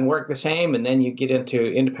and work the same, and then you get into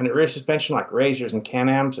independent rear suspension like Razors and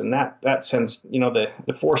Can-Ams, and that sends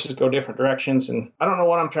the forces go different directions. And I don't know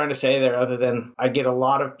what I'm trying to say there other than I get a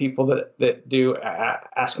lot of people that do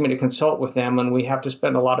ask me to consult with them, and we have to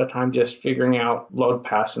spend a lot of time just figuring out load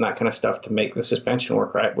paths and that kind of stuff to make the suspension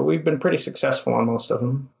work right, but we've been pretty successful on most of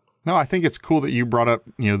them. No, I think it's cool that you brought up,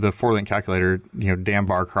 the 4-link calculator, Dan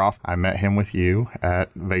Barcroft. I met him with you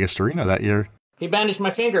at Vegas to Reno that year. He bandaged my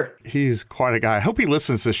finger. He's quite a guy. I hope he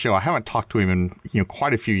listens to this show. I haven't talked to him in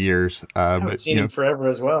quite a few years. I haven't seen him forever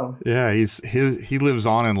as well. Yeah, he lives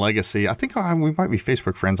on in legacy. I think we might be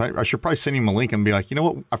Facebook friends. I should probably send him a link and be like, you know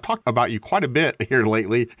what? I've talked about you quite a bit here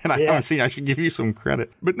lately, and I haven't seen. I should give you some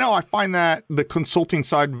credit. But no, I find that the consulting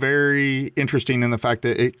side very interesting in the fact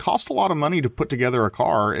that it costs a lot of money to put together a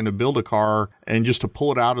car and to build a car and just to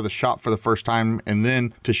pull it out of the shop for the first time and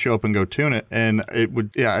then to show up and go tune it. And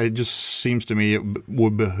it just seems to me it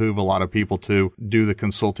would behoove a lot of people to do the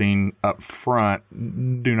consulting up front.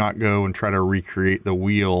 Do not go and try to recreate the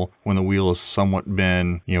wheel when the wheel has somewhat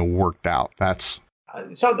been, worked out. That's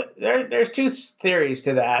so there's two theories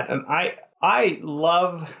to that. And I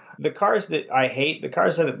love the cars that I hate, the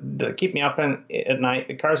cars that keep me up at night,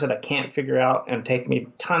 the cars that I can't figure out and take me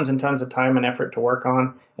tons and tons of time and effort to work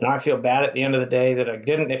on. And I feel bad at the end of the day that I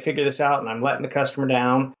didn't figure this out and I'm letting the customer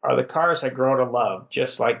down, are the cars I grow to love.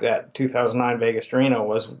 Just like that 2009 Vegas to Reno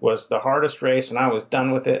was the hardest race, and I was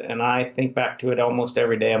done with it. And I think back to it almost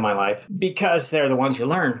every day of my life because they're the ones you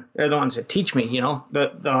learn. They're the ones that teach me,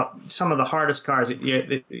 some of the hardest cars.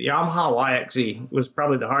 The Yamaha YXZ was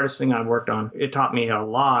probably the hardest thing I've worked on. It taught me a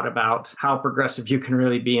lot about how progressive you can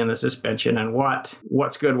really be in the suspension and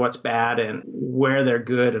what's good, what's bad, and where they're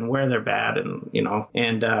good and where they're bad.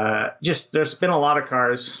 And just there's been a lot of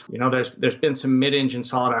cars, there's been some mid-engine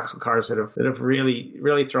solid axle cars that have really,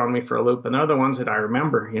 really thrown me for a loop. And they're the ones that I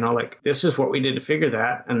remember, like this is what we did to figure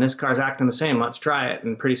that. And this car's acting the same. Let's try it.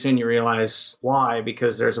 And pretty soon you realize why,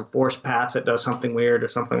 because there's a forced path that does something weird or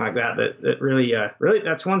something like that really,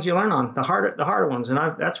 that's ones you learn on, the harder ones. And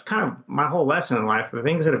that's kind of my whole lesson in life. The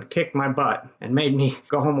things that have kicked my butt and made me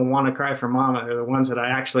go home and want to cry for mama are the ones that I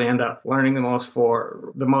actually end up learning the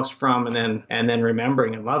most from and then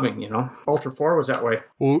remembering and loving. Ultra 4 was that way.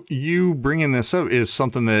 Well, you bringing this up is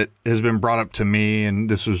something that has been brought up to me, and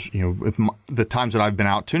this was with the times that I've been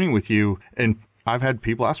out tuning with you, and I've had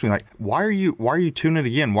people ask me like, why are you tuning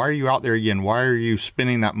again? Why are you out there again? Why are you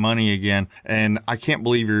spending that money again? And I can't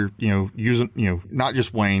believe you're, using, not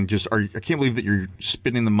just Wayne, I can't believe that you're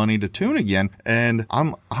spending the money to tune again. And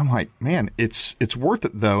I'm like, man, it's worth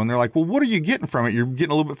it though. And they're like, well, what are you getting from it? You're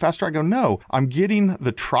getting a little bit faster. I go, no, I'm getting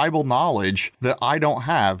the tribal knowledge that I don't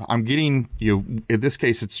have. I'm getting, in this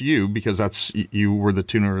case, it's you, because you were the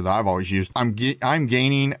tuner that I've always used. I'm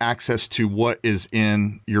gaining access to what is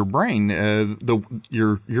in your brain,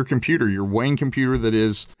 your computer, your Wayne computer that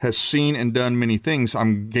has seen and done many things.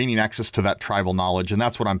 I'm gaining access to that tribal knowledge, and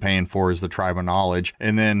that's what I'm paying for, is the tribal knowledge.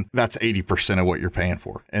 And then that's 80% of what you're paying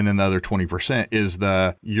for. And then the other 20% is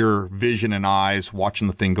your vision and eyes watching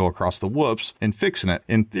the thing go across the whoops and fixing it.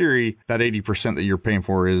 In theory, that 80% that you're paying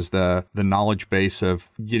for is the knowledge base of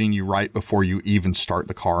getting you right before you even start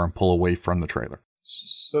the car and pull away from the trailer.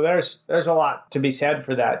 So there's a lot to be said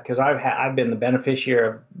for that, because I've been the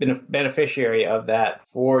beneficiary of that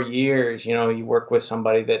for years. You work with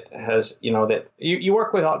somebody that has, that you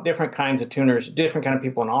work with all different kinds of tuners, different kind of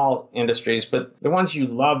people in all industries, but the ones you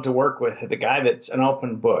love to work with, the guy that's an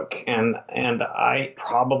open book. And I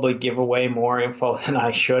probably give away more info than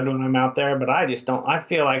I should when I'm out there, but I just don't. I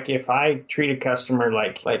feel like if I treat a customer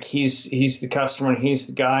like he's the customer and he's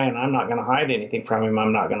the guy, and I'm not going to hide anything from him.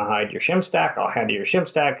 I'm not going to hide your shim stack. I'll hand you your shim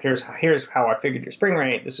stack. Here's how I figured your spring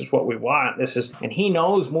rate. This is what we want. And he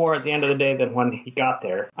knows more at the end of the day than when he got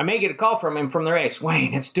there. I may get a call from him from the race.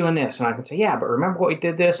 Wayne, it's doing this. And I can say, yeah, but remember what we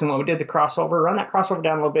did this and what we did the crossover? Run that crossover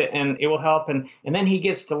down a little bit and it will help. And then he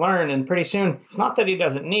gets to learn. And pretty soon, it's not that he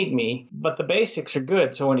doesn't need me, but the basics are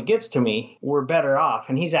good. So when he gets to me, we're better off.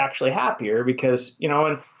 And he's actually happier because,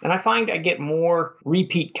 and I find I get more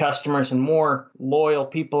repeat customers and more loyal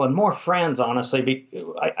people and more friends, honestly.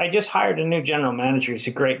 I just hired a new general manager. He's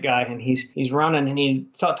a great guy, and he's running, and he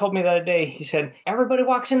told me the other day, he said, everybody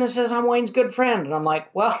walks in and says, I'm Wayne's good friend. And I'm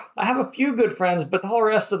like, well, I have a few good friends, but the whole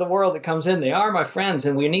rest of the world that comes in, they are my friends,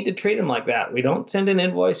 and we need to treat them like that. We don't send an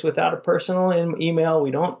invoice without a personal email.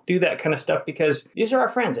 We don't do that kind of stuff because these are our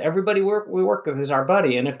friends. Everybody we work with is our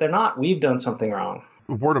buddy, and if they're not, we've done something wrong.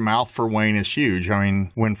 Word of mouth for Wayne is huge. I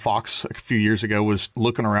mean, when Fox a few years ago was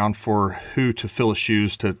looking around for who to fill his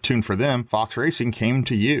shoes to tune for them, Fox Racing came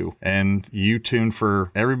to you, and you tuned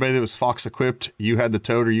for everybody that was Fox equipped. You had the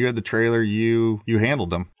toter, you had the trailer, you handled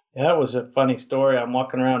them. Yeah, that was a funny story. I'm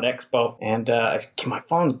walking around Expo, and my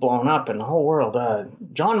phone's blowing up in the whole world.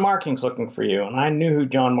 John Marking's looking for you. And I knew who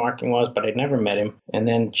John Marking was, but I'd never met him. And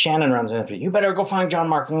then Shannon runs in, you better go find John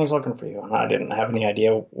Marking. He's looking for you. And I didn't have any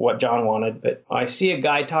idea what John wanted. But I see a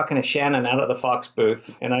guy talking to Shannon out at the Fox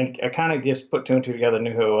booth, and I kind of just put two and two together,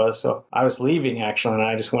 knew who it was. So I was leaving, actually, and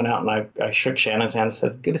I just went out and I shook Shannon's hand and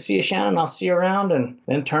said, good to see you, Shannon. I'll see you around. And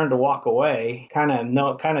then turned to walk away, kind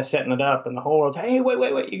of setting it up. And the whole world's, hey,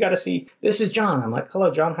 wait, you got to see, this is John. I'm like,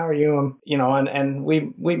 hello, John, how are you? And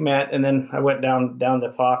we met, and then I went down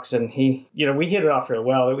to Fox, and we hit it off real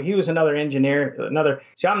well. He was another engineer,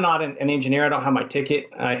 see, I'm not an engineer. I don't have my ticket.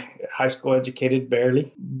 I high school educated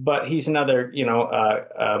barely, but he's another,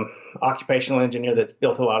 occupational engineer that's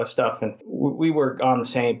built a lot of stuff, and we were on the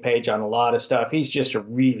same page on a lot of stuff. He's just a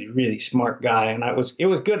really, really smart guy, and it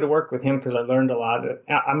was good to work with him because I learned a lot.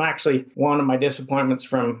 I'm actually, one of my disappointments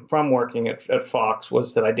from working at Fox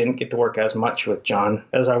was that I didn't get to work as much with John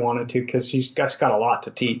as I wanted to, because he's got a lot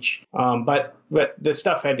to teach. But the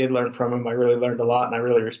stuff I did learn from him, I really learned a lot, and I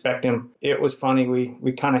really respect him. It was funny.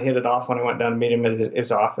 We kind of hit it off when I went down to meet him at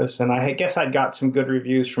his office, and I guess I'd got some good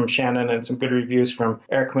reviews from Shannon and some good reviews from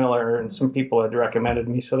Eric Miller, and some people had recommended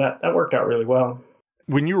me, so that worked out really well.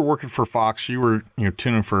 When you were working for Fox, you were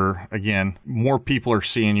tuning for, again, more people are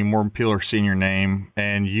seeing you, more people are seeing your name,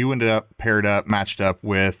 and you ended up matched up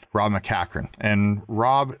with Rob MacCachren. And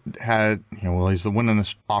Rob had, he's the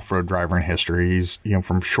winningest off-road driver in history. He's,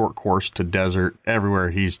 from short course to desert, everywhere.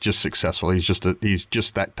 He's just successful. He's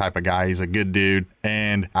just that type of guy. He's a good dude.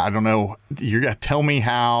 And I don't know, you're going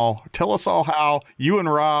to tell us all how you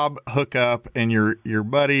and Rob hook up and your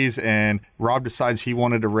buddies, and Rob decides he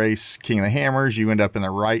wanted to race King of the Hammers. You end up in the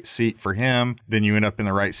right seat for him. Then you end up in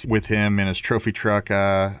the right seat with him in his trophy truck,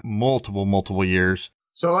 multiple years.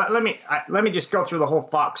 So let me just go through the whole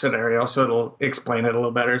Fox scenario so it'll explain it a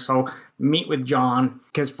little better. So meet with John,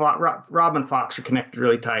 because Rob and Fox are connected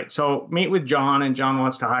really tight. So meet with John, and John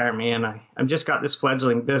wants to hire me, and I've just got this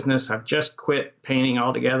fledgling business. I've just quit painting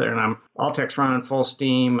altogether, and I'm Altec's running full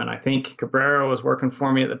steam, and I think Cabrera was working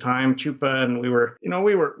for me at the time, Chupa, and we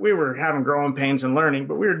were having growing pains and learning,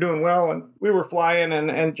 but we were doing well, and we were flying,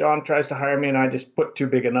 and John tries to hire me, and I just put too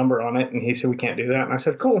big a number on it, and he said, we can't do that. And I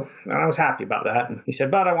said, cool. And I was happy about that. And he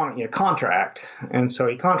said, but I want you to contract. And so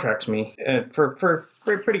he contracts me for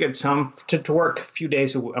a pretty good sum to work a few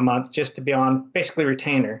days a month, just to be on basically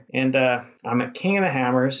retainer. And I'm at King of the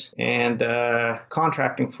Hammers and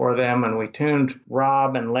contracting for them. And we tuned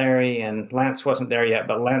Rob and Larry, and Lance wasn't there yet,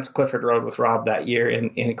 but Lance Clifford rode with Rob that year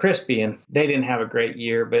in Crispy, and they didn't have a great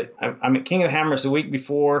year. But I'm at King of the Hammers the week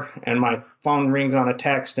before, and my phone rings on a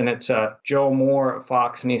text, and it's Joe Moore at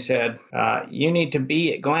Fox, and he said, you need to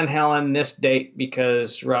be at Glen Helen this date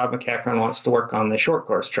because Rob MacCachren wants to work on the short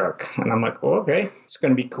course truck. And I'm like, oh, okay, it's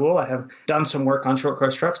going to be cool. I have done some work on short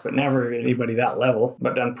course trucks, but never anybody that level.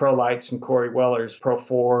 But done Pro Lights and Corey Weller's Pro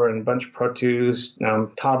 4 and a bunch of Pro 2s,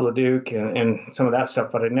 Todd LeDuc and some of that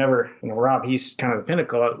stuff. But I never, Rob, he's kind of the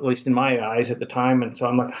pinnacle, at least in my eyes at the time. And so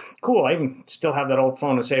I'm like, cool. I even still have that old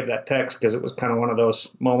phone to save that text, because it was kind of one of those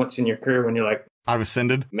moments in your career when you're like, I've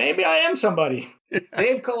ascended. Maybe I am somebody.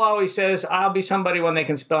 Dave Cole always says, I'll be somebody when they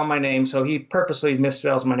can spell my name. So he purposely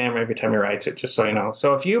misspells my name every time he writes it, just so you know.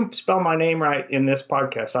 So if you spell my name right in this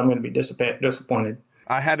podcast, I'm going to be disappointed.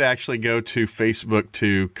 I had to actually go to Facebook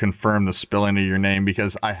to confirm the spelling of your name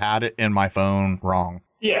because I had it in my phone wrong.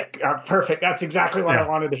 Yeah, perfect. That's exactly what I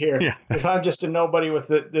wanted to hear. Yeah. Because I'm just a nobody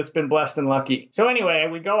that's been blessed and lucky. So anyway,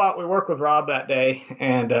 we go out, we work with Rob that day,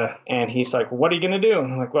 and he's like, what are you going to do?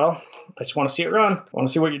 And I'm like, well, I just want to see it run. I want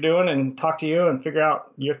to see what you're doing and talk to you and figure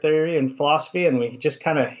out your theory and philosophy. And we just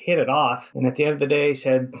kind of hit it off. And at the end of the day, he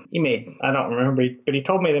said, I don't remember, but he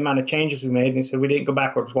told me the amount of changes we made. And he said, we didn't go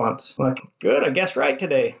backwards once. I'm like, good, I guessed right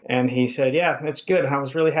today. And he said, yeah, it's good. I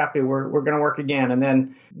was really happy. We're going to work again. And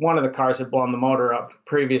then one of the cars had blown the motor up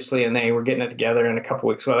previously, and they were getting it together. And a couple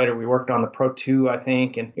weeks later, we worked on the Pro 2, I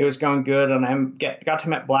think, and it was going good. And I got to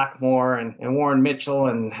meet Blackmore and Warren Mitchell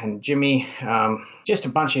and Jimmy, just a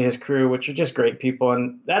bunch of his crew, which are just great people.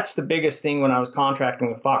 And that's the biggest thing when I was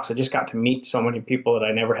contracting with Fox. I just got to meet so many people that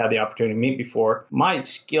I never had the opportunity to meet before. My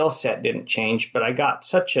skill set didn't change, but I got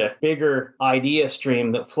such a bigger idea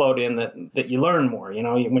stream that flowed in that you learn more.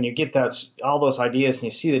 When you get all those ideas and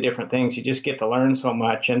you see the different things, you just get to learn so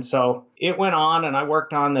much. And so it went on, and I worked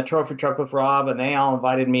worked on the trophy truck with Rob, and they all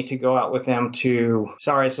invited me to go out with them to,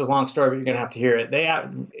 sorry, this is a long story, but you're going to have to hear it. They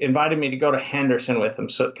invited me to go to Henderson with them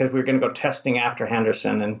because we were going to go testing after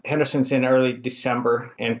Henderson. And Henderson's in early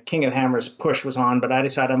December, and King of the Hammers push was on, but I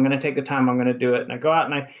decided I'm going to take the time, I'm going to do it. And I go out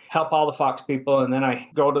and I help all the Fox people, and then I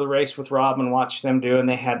go to the race with Rob and watch them do, and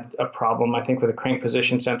they had a problem, I think, with a crank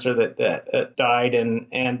position sensor that died.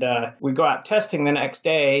 And we go out testing the next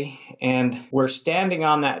day, and we're standing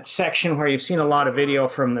on that section where you've seen a lot of video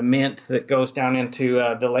from the Mint that goes down into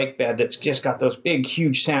the lake bed that's just got those big,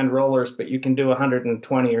 huge sand rollers, but you can do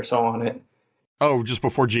 120 or so on it. Oh, just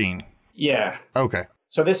before Gene. Yeah. Okay.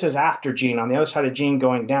 So this is after Gene, on the other side of Gene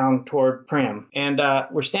going down toward Prim. And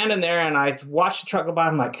we're standing there, and I watch the truck go by.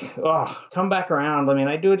 I'm like, oh, come back around. I mean,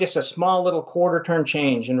 I do just a small little quarter turn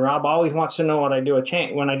change. And Rob always wants to know what I do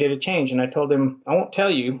when I did a change. And I told him, I won't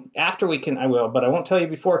tell you. After we can, I will. But I won't tell you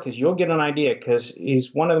before because you'll get an idea, because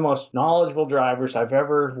he's one of the most knowledgeable drivers I've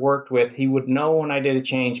ever worked with. He would know when I did a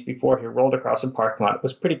change before he rolled across the parking lot. It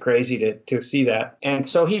was pretty crazy to see that. And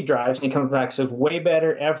so he drives, and he comes back and says, way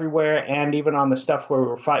better everywhere, and even on the stuff where we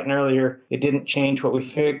were fighting earlier, it didn't change what we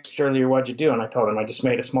fixed earlier. What'd you do? And I told him I just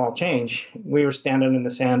made a small change. We were standing in the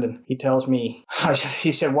sand, and he tells me,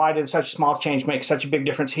 he said, why did such a small change make such a big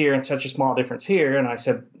difference here and such a small difference here? And I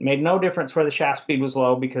said, made no difference where the shaft speed was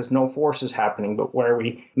low because no force is happening, but where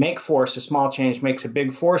we make force, a small change makes a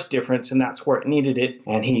big force difference, and that's where it needed it.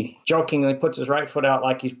 And he jokingly puts his right foot out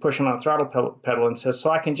like he's pushing on the throttle pedal and says, so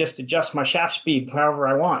I can just adjust my shaft speed however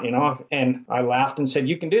I want, you know? And I laughed and said,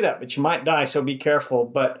 you can do that, but you might die, so be careful.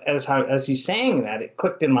 But as he's saying that, it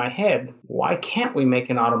clicked in my head, why can't we make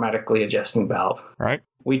an automatically adjusting valve? Right.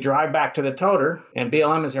 We drive back to the toter, and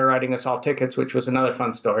BLM is there writing us all tickets, which was another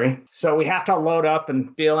fun story. So we have to load up,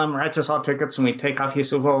 and BLM writes us all tickets, and we take off. He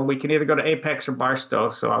said, well, we can either go to Apex or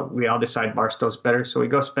Barstow. So we all decide Barstow's better. So we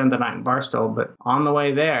go spend the night in Barstow. But on the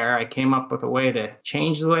way there, I came up with a way to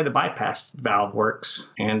change the way the bypass valve works.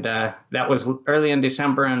 And that was early in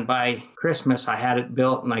December, and by Christmas, I had it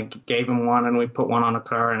built, and I gave him one, and we put one on a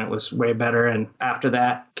car, and it was way better. And after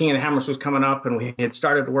that, King of the Hammers was coming up, and we had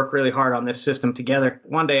started to work really hard on this system together.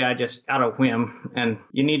 One day, I just, out of whim, and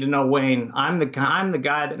you need to know, Wayne, I'm the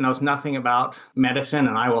guy that knows nothing about medicine,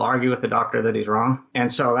 and I will argue with the doctor that he's wrong.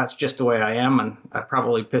 And so that's just the way I am, and I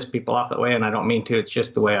probably piss people off that way, and I don't mean to. It's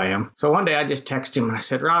just the way I am. So one day, I just texted him, and I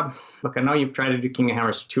said, Rob, look, I know you've tried to do King of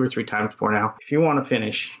Hammers 2 or 3 times before now. If you want to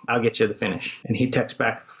finish, I'll get you the finish. And he texts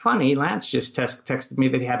back, funny, Lance just texted me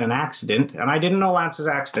that he had an accident, and I didn't know Lance's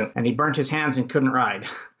accident, and he burnt his hands and couldn't ride.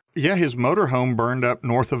 Yeah, his motorhome burned up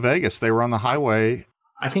north of Vegas. They were on the highway.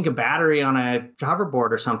 I think a battery on a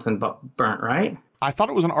hoverboard or something burnt, right? I thought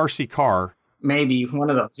it was an RC car. Maybe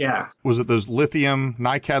one of those, yeah. Was it those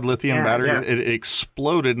NiCad lithium batteries? Yeah. It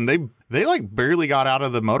exploded, and they like barely got out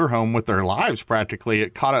of the motorhome with their lives practically.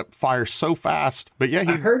 It caught up fire so fast. But yeah,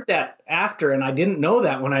 I heard that after, and I didn't know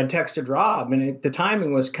that when I texted Rob, and the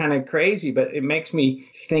timing was kind of crazy, but it makes me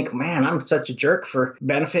think, man, I'm such a jerk for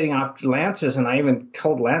benefiting off Lance's. And I even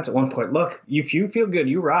told Lance at one point, look, if you feel good,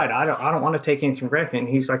 you ride. I don't want to take anything for granted. And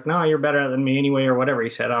he's like, no, you're better than me anyway, or whatever he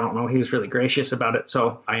said. I don't know. He was really gracious about it.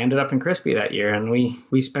 So I ended up in Crispy that year, and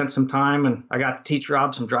we spent some time, and I got to teach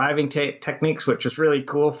Rob some driving techniques, which was really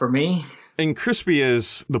cool for me. And Crispy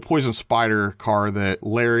is the Poison Spider car that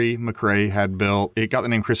Larry McRae had built. It got the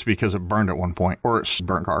name Crispy because it burned at one point, or it's a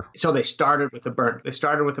burnt car. So they started with a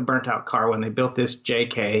burnt out car when they built this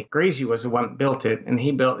JK. Greasy was the one that built it, and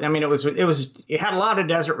he built, I mean, it had a lot of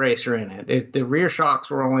Desert Racer in it. The rear shocks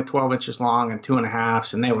were only 12 inches long and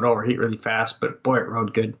 2.5, and they would overheat really fast, but boy, it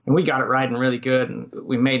rode good. And we got it riding really good, and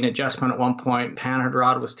we made an adjustment at one point. Panhard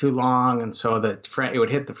rod was too long, and so it would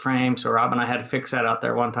hit the frame, so Rob and I had to fix that out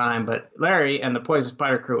there one time, but Larry and the Poison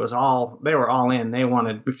Spider crew they were all in. They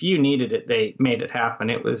wanted, if you needed it, they made it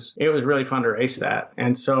happen. It was really fun to race that.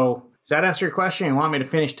 And so, does that answer your question? You want me to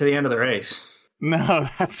finish to the end of the race? No,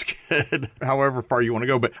 that's good. However far you want to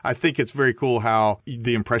go. But I think it's very cool how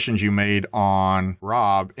the impressions you made on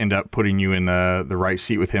Rob end up putting you in the right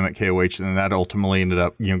seat with him at KOH. And then that ultimately ended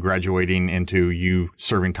up, graduating into you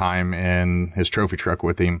serving time in his trophy truck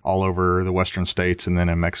with him all over the Western states and then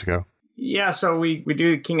in Mexico. Yeah, so we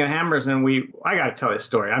do King of the Hammers, and I got to tell this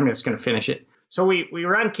story. I'm just going to finish it. So we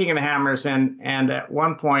run King of the Hammers, and at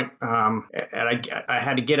one point, I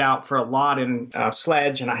had to get out for a lot in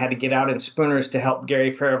Sledge, and I had to get out in Spooners to help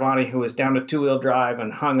Gary Faravani, who was down to 2-wheel drive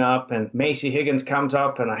and hung up, and Macy Higgins comes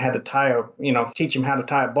up, and I had to teach him how to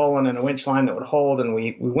tie a bowline and a winch line that would hold, and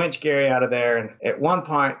we winch Gary out of there, and at one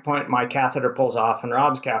point my catheter pulls off, and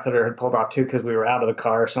Rob's catheter had pulled off too because we were out of the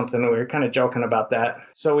car or something, and we were kind of joking about that.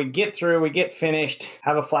 So we get finished,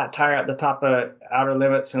 have a flat tire at the top of outer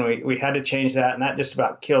limits, and we had to change that at, and that just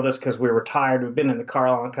about killed us because we were tired. We've been in the car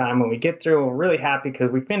a long time. When we get through, we're really happy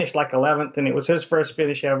because we finished like 11th, and it was his first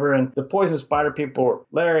finish ever. And the Poison Spider people,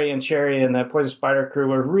 Larry and Sherry and the Poison Spider crew,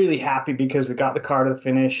 were really happy because we got the car to the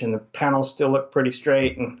finish, and the panels still looked pretty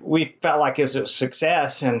straight, and we felt like it was a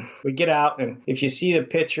success. And we get out, and if you see the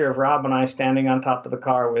picture of Rob and I standing on top of the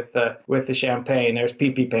car with the champagne, there's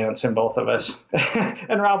pee-pee pants in both of us.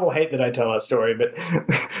 And Rob will hate that I tell that story, but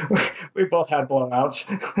we both had blowouts.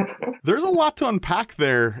 There's a lot to unpack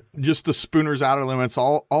there, just the Spooner's outer limits,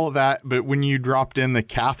 all of that. But when you dropped in the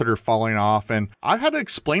catheter falling off, and I've had to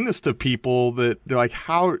explain this to people that they're like,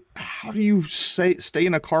 how do you stay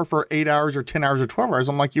in a car for 8 hours or 10 hours or 12 hours?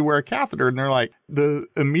 I'm like, you wear a catheter. And they're like, the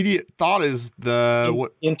immediate thought is the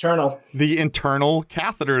internal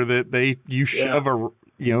catheter that you shove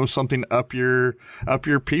something up your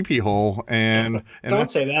pee-pee hole, and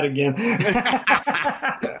don't say that again.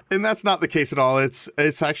 And that's not the case at all. It's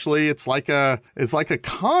like a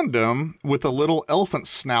condom with a little elephant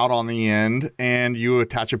snout on the end, and you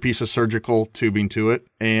attach a piece of surgical tubing to it,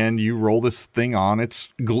 and you roll this thing on. It's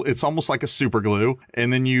almost like a super glue,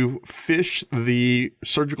 and then you fish the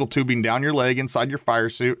surgical tubing down your leg inside your fire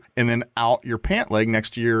suit, and then out your pant leg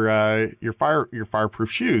next to your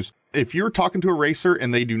fireproof shoes. If you're talking to a racer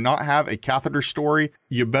and they do not have a catheter story,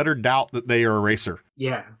 you better doubt that they are a racer.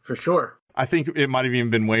 Yeah, for sure. I think it might have even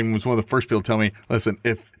been Wayne was one of the first people to tell me, listen,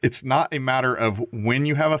 if it's not a matter of when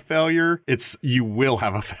you have a failure, you will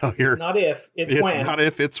have a failure. It's not if, it's when. It's not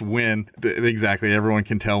if, it's when. Exactly. Everyone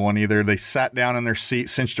can tell one. Either they sat down in their seat,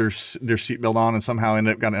 cinched their seatbelt on, and somehow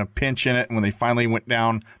ended up getting a pinch in it. And when they finally went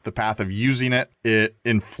down the path of using it, it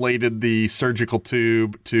inflated the surgical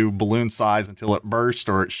tube to balloon size until it burst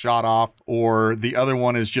or it shot off. Or the other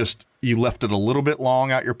one is just, you left it a little bit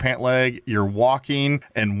long out your pant leg, you're walking,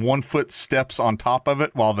 and 1 foot steps on top of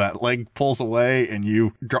it while that leg pulls away, and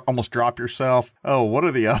you almost drop yourself. Oh, what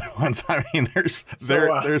are the other ones? I mean,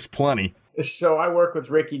 there's plenty. So I work with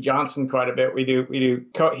Ricky Johnson quite a bit.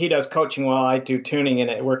 He does coaching while I do tuning, and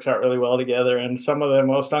it works out really well together. And some of the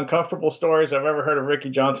most uncomfortable stories I've ever heard of Ricky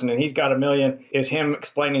Johnson, and he's got a million, is him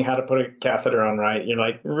explaining how to put a catheter on right. You're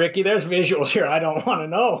like, Ricky, there's visuals here. I don't want to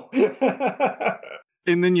know.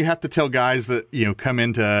 And then you have to tell guys that, come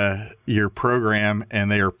into your program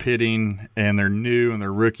and they are pitting and they're new and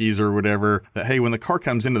they're rookies or whatever, that, hey, when the car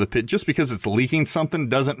comes into the pit, just because it's leaking something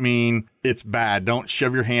doesn't mean it's bad. Don't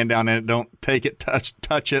shove your hand down in it. Don't take it,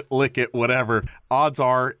 touch it, lick it, whatever. Odds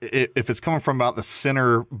are, if it's coming from about the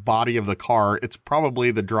center body of the car, it's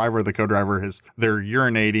probably the driver or the co-driver they're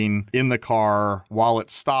urinating in the car while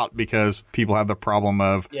it's stopped, because people have the problem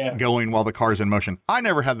of going while the car's in motion. I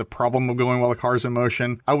never had the problem of going while the car's in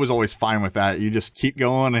motion. I was always fine with that. You just keep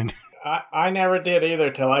going and I never did either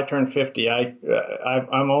till I turned 50.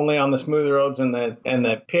 I'm only on the smooth roads and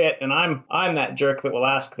the pit, and I'm that jerk that will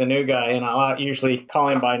ask the new guy, and I'll usually call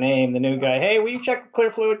him by name. The new guy, hey, will you check the clear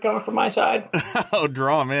fluid coming from my side? Oh,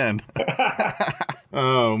 draw him in.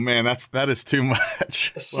 Oh man, that is too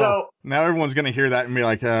much. So well, now everyone's gonna hear that and be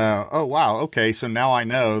like, oh wow, okay, so now I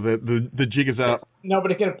know that the jig is up.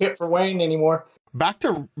 Nobody's gonna pit for Wayne anymore. Back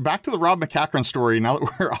to the Rob MacCachren story. Now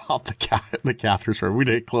that we're off the catheter story, we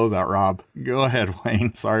did close out Rob. Go ahead,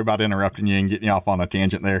 Wayne. Sorry about interrupting you and getting you off on a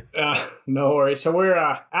tangent there. No worries. So we're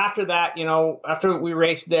after that, after we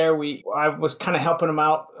raced there, I was kind of helping him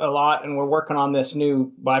out a lot, and we're working on this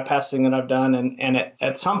new bypass thing that I've done. And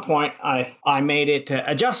at some point, I made it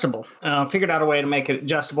adjustable. Figured out a way to make it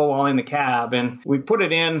adjustable while in the cab, and we put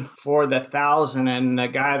it in for the 1,000. And the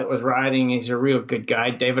guy that was riding, he's a real good guy,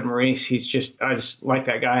 David Maurice. I just like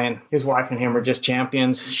that guy, and his wife and him are just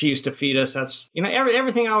champions. She used to feed us. That's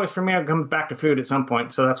everything always for me comes back to food at some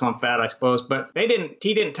point. So that's why I'm fat, I suppose. But he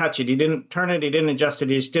didn't touch it. He didn't turn it. He didn't adjust it.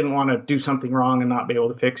 He just didn't want to do something wrong and not be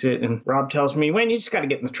able to fix it. And Rob tells me, Wayne, you just got to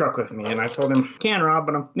get in the truck with me. And I told him, can Rob,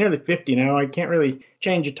 but I'm nearly 50 now. I can't really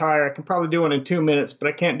change a tire. I can probably do one in 2 minutes, but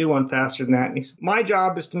I can't do one faster than that. And he said, my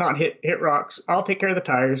job is to not hit rocks. I'll take care of the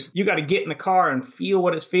tires. You got to get in the car and feel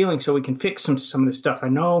what it's feeling so we can fix some of this stuff. I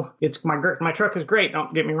know it's my truck is great.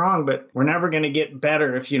 Don't get me wrong, but we're never going to get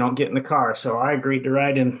better if you don't get in the car. So I agreed to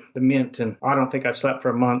ride in the Mint, and I don't think I slept for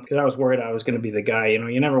a month because I was worried I was going to be the guy.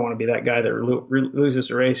 You never want to be that guy that loses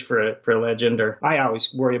a race for a legend, or I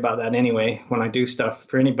always worry about that anyway when I do stuff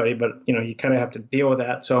for anybody, but you kind of have to deal with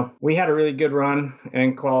that. So we had a really good run,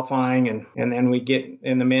 and qualifying, and then we get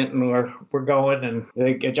in the mint and we're going, and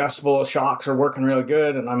the adjustable shocks are working really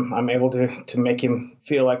good, and I'm able to make him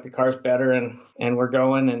feel like the car's better, and we're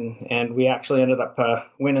going, and we actually ended up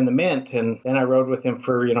winning the mint, and then I rode with him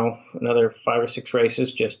for another 5 or 6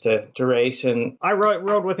 races just to race, and I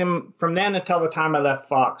rode with him from then until the time I left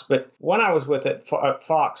Fox. But when I was with it at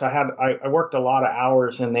Fox, I worked a lot of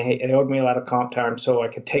hours, and they owed me a lot of comp time, so I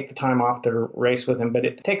could take the time off to race with him. But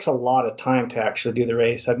it takes a lot of time to actually do the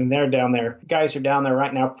race. I mean, they're down there. Guys are down there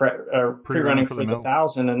right now pre-running for the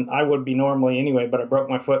 1,000, and I would be normally anyway, but I broke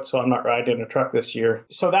my foot, so I'm not riding a truck this year.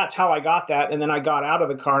 So that's how I got that. And then I got out of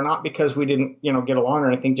the car, not because we didn't, get along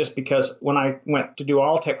or anything, just because when I went to do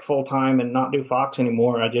Alltech full time and not do Fox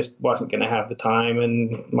anymore, I just wasn't going to have the time.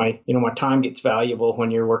 And my time gets valuable when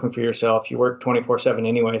you're working for yourself. You work 24/7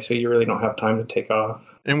 anyway, so you really don't have time to take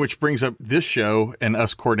off. And which brings up this show and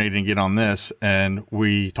us coordinating it on this. And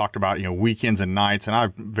we talked about, weekends and nights, and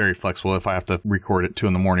I'm very flexible. If I have to record at 2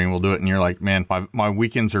 a.m, we'll do it. And you're like, man, my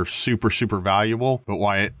weekends are super, super valuable. But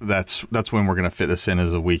Wyatt, that's when we're going to fit this in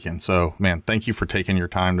as a weekend. So, man, thank you for taking your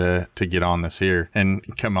time to get on this here and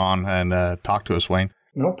come on and talk to us, Wayne.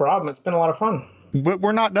 No problem. It's been a lot of fun. But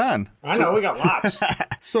we're not done. I know, we got lots.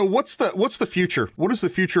 So what's the future? What is the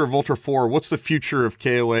future of Ultra 4? What's the future of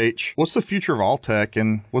KOH? What's the future of Alltech?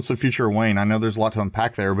 And what's the future of Wayne? I know there's a lot to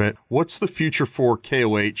unpack there, but what's the future for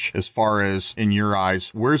KOH as far as, in your eyes,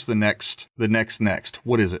 where's the next?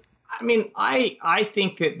 What is it? I mean, I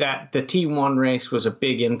think that the T1 race was a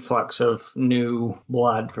big influx of new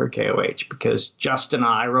blood for KOH, because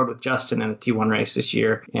I rode with Justin in a T1 race this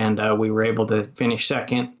year, and we were able to finish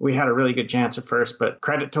second. We had a really good chance at first, but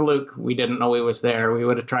credit to Luke, we didn't know he was there. We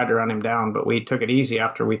would have tried to run him down, but we took it easy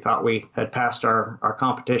after we thought we had passed our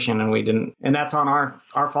competition, and we didn't. And that's on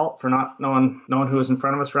our fault for not knowing who was in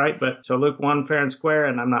front of us, right? But so Luke won fair and square,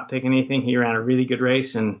 and I'm not taking anything. He ran a really good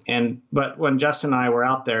race, but when Justin and I were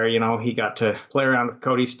out there, he got to play around with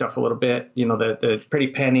Cody's stuff a little bit, the Pretty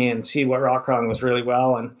Penny, and see what rock crawling was really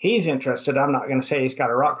well. And he's interested. I'm not going to say he's got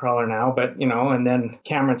a rock crawler now, but, and then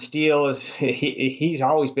Cameron Steele he's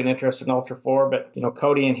always been interested in Ultra 4, but,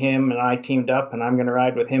 Cody and him and I teamed up, and I'm going to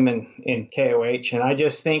ride with him in KOH. And I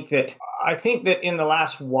just think that in the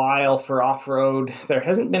last while for off-road, there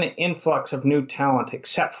hasn't been an influx of new talent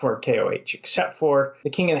except for KOH, except for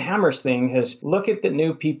the King of the Hammers thing. Look at the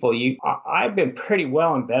new people. I've been pretty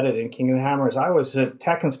well embedded in King of the Hammers. I was a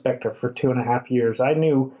tech inspector for 2.5 years. I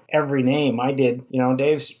knew every name. I did,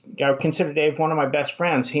 I consider Dave one of my best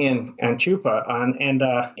friends, he and Chupa,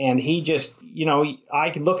 and he just, I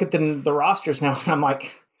could look at the rosters now, and I'm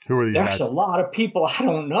like, who are these There's guys? a lot of people I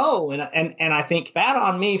don't know. And I think bad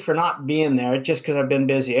on me for not being there just because I've been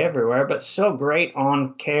busy everywhere, but so great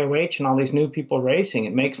on KOH and all these new people racing.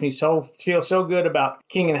 It makes me feel so good about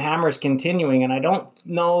King of the Hammers continuing. And I don't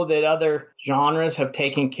know that other genres have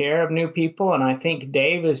taken care of new people. And I think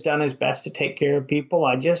Dave has done his best to take care of people.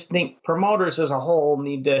 I just think promoters as a whole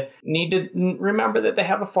need to remember that they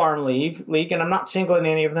have a farm league. And I'm not singling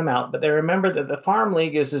any of them out, but they remember that the farm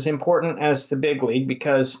league is as important as the big league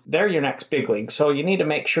because they're your next big league. So you need to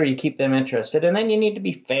make sure you keep them interested. And then you need to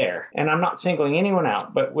be fair. And I'm not singling anyone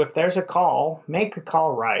out, but if there's a call, make the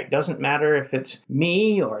call right. It doesn't matter if it's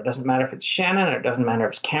me, or it doesn't matter if it's Shannon, or it doesn't matter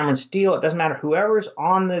if it's Cameron Steele. It doesn't matter whoever's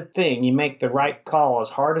on the thing. You make the right call, as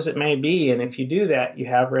hard as it may be. And if you do that, you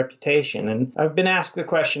have reputation. And I've been asked the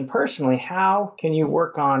question personally, how can you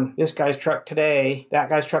work on this guy's truck today, that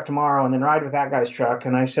guy's truck tomorrow, and then ride with that guy's truck?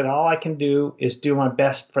 And I said, all I can do is do my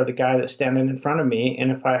best for the guy that's standing in front of me.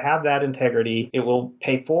 And if I have that integrity, it will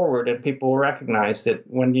pay forward, and people will recognize that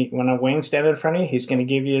when a Wayne's standing in front of you, he's going to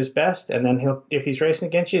give you his best. And then if he's racing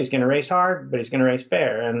against you, he's going to race hard, but he's going to race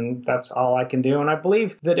fair. And that's all I can do. And I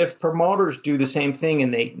believe that if promoters do the same thing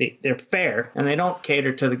and they're fair and they don't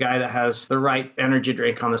cater to the guy that has the right energy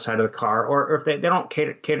drink on the side of the car, or if they don't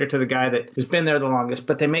cater to the guy that has been there the longest,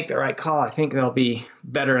 but they make the right call, I think they'll be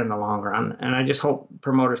better in the long run. And I just hope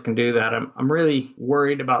promoters can do that. I'm really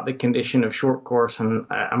worried about the condition of short course, and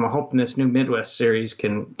I'm hoping this new Midwest series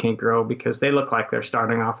can grow, because they look like they're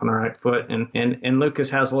starting off on the right foot. And Lucas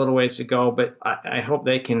has a little ways to go, but I hope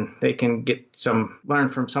they can learn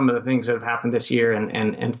from some of the things that have happened this year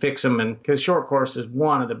and fix them. And because short course is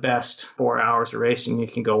one of the best 4 hours of racing you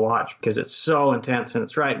can go watch, because it's so intense and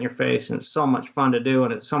it's right in your face and it's so much fun to do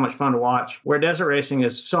and it's so much fun to watch. Where desert racing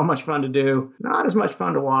is so much fun to do, not as much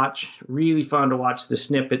fun to watch. Really fun to watch the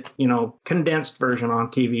snippet, condensed version on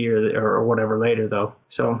TV or whatever later though.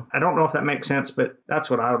 So I don't know if that makes sense, but that's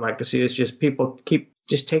what I would like to see, is just people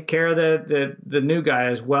take care of the new guy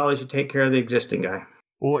as well as you take care of the existing guy.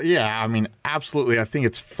 Well, yeah, I mean, absolutely. I think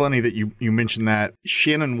it's funny that you mentioned that.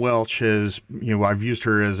 Shannon Welch has, I've used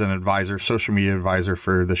her as an advisor, social media advisor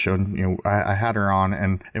for the show. I had her on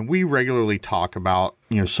and we regularly talk about,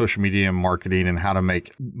 social media and marketing and how to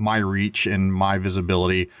make my reach and my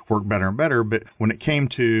visibility work better and better. But when it came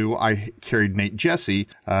to, I carried Nate Jesse,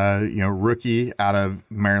 rookie out of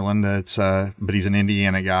Maryland. But he's an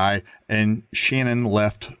Indiana guy. And Shannon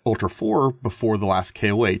left Ultra 4 before the last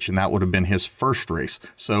KOH, and that would have been his first race.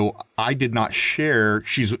 So I did not share,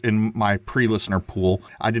 she's in my pre-listener pool,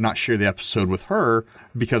 I did not share the episode with her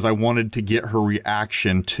because I wanted to get her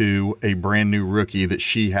reaction to a brand new rookie that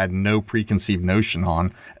she had no preconceived notion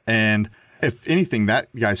on. And if anything,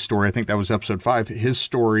 that guy's story, I think that was episode 5, his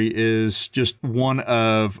story is just one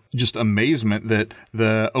of just amazement that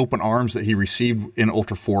the open arms that he received in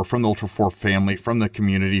Ultra 4 from the Ultra 4 family, from the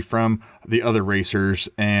community, from the other racers,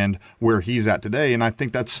 and where he's at today. And I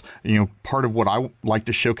think that's, part of what I like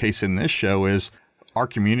to showcase in this show is our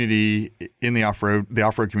community in the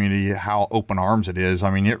off-road community, how open arms it is. I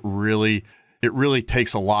mean, it really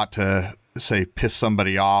takes a lot to say piss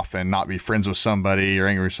somebody off and not be friends with somebody or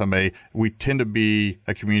angry with somebody. We tend to be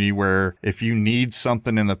a community where if you need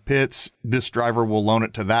something in the pits, this driver will loan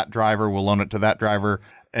it to that driver, will loan it to that driver,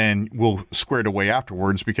 and we'll square it away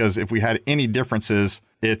afterwards. Because if we had any differences,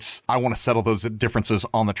 I want to settle those differences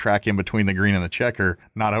on the track in between the green and the checker,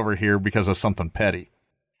 not over here because of something petty.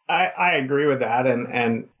 I agree with that.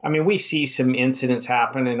 And I mean, we see some incidents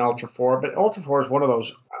happen in Ultra 4, but Ultra 4 is one of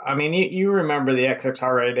those. I mean, you remember the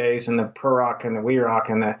XXRA days and the Pro Rock and the We Rock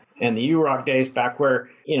and the U Rock days back where,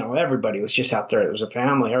 everybody was just out there. It was a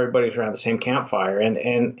family. Everybody was around the same campfire.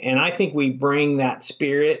 And I think we bring that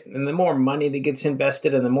spirit, and the more money that gets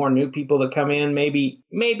invested and the more new people that come in, maybe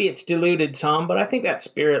it's diluted some, but I think that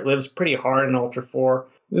spirit lives pretty hard in Ultra 4.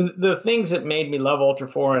 The things that made me love Ultra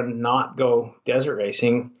 4 and not go desert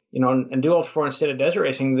racing, and do Ultra 4 instead of desert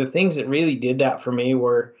racing, the things that really did that for me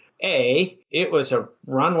were, it was a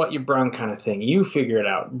run what you brung kind of thing. You figure it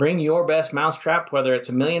out. Bring your best mousetrap, whether it's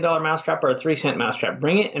 $1 million mousetrap or a 3-cent mousetrap.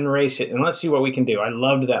 Bring it and race it, and let's see what we can do. I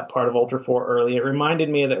loved that part of Ultra 4 early. It reminded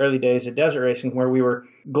me of the early days of desert racing where we were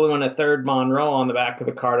gluing a third Monroe on the back of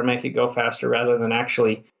the car to make it go faster rather than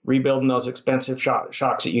actually rebuilding those expensive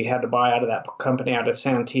shocks that you had to buy out of that company out of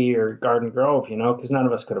Santee or Garden Grove, because none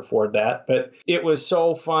of us could afford that. But it was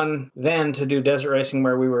so fun then to do desert racing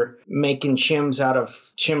where we were making shims out of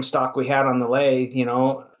shim stock we had on the lathe,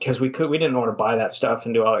 because we didn't know how to buy that stuff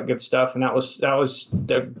and do all that good stuff. And that was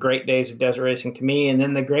the great days of desert racing to me. And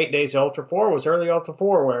then the great days of Ultra 4 was early Ultra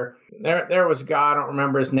 4 where there was a guy, I don't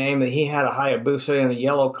remember his name, that he had a Hayabusa in a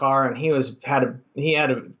yellow car, and he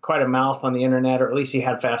had quite a mouth on the internet, or at least he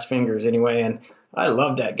had fast fingers anyway. And I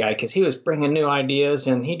loved that guy because he was bringing new ideas,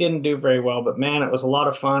 and he didn't do very well, but man, it was a lot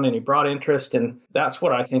of fun, and he brought interest, and that's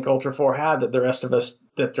what I think Ultra 4 had that the rest of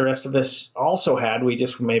us also had. We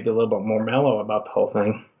just were maybe a little bit more mellow about the whole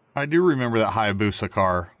thing. I do remember that Hayabusa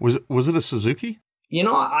car. Was it a Suzuki?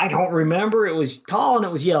 I don't remember. It was tall and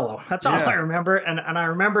it was yellow. That's all I remember. And I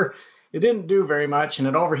remember it didn't do very much, and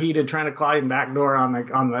it overheated trying to climb backdoor on the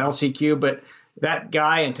LCQ, but that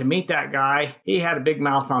guy, and to meet that guy, he had a big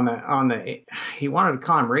mouth he wanted to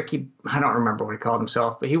call him Ricky. I don't remember what he called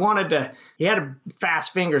himself, but he had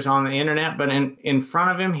fast fingers on the internet, but in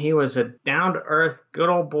front of him, he was a down to earth, good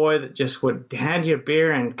old boy that just would hand you a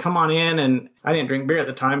beer and come on in. And I didn't drink beer at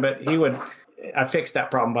the time, but I fixed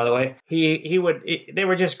that problem, by the way. They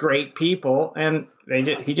were just great people, and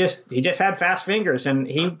he just had fast fingers, and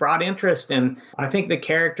he brought interest. And I think the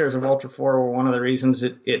characters of Ultra 4 were one of the reasons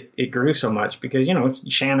it grew so much, because,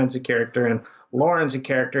 Shannon's a character and Lauren's a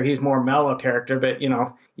character. He's more mellow character, but,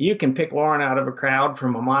 you can pick Lauren out of a crowd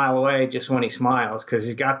from a mile away just when he smiles, because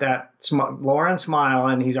he's got that Lauren smile,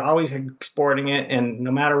 and he's always sporting it. And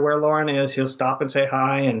no matter where Lauren is, he'll stop and say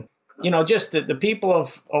hi. And just the people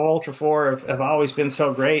of Ultra 4 have always been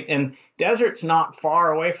so great. And desert's not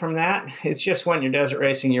far away from that. It's just when you're desert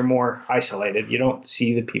racing, you're more isolated. You don't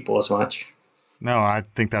see the people as much. No, I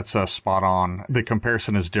think that's spot on. The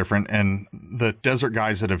comparison is different. And the desert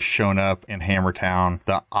guys that have shown up in Hammertown,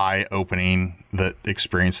 the eye-opening, the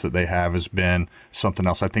experience that they have has been something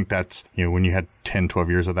else. I think that's, when you had 10, 12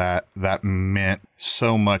 years of that meant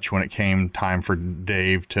so much when it came time for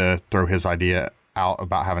Dave to throw his idea out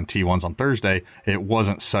about having T1s on Thursday. It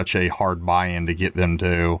wasn't such a hard buy-in to get them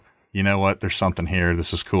to, you know what, there's something here.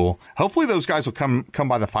 This is cool. Hopefully those guys will come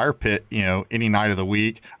by the fire pit, any night of the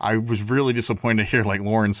week. I was really disappointed to hear like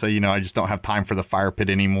Lauren say, I just don't have time for the fire pit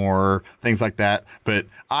anymore, things like that. But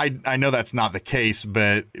I know that's not the case,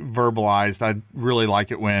 but verbalized, I really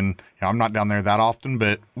like it when, I'm not down there that often,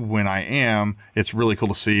 but when I am, it's really cool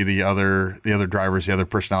to see the other drivers, the other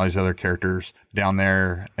personalities, the other characters down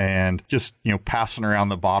there, and just, passing around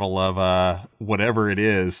the bottle of whatever it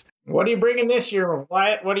is. What are you bringing this year,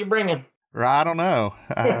 Wyatt? What are you bringing? I don't know.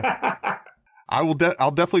 I'll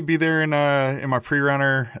definitely be there in my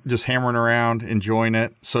pre-runner, just hammering around, enjoying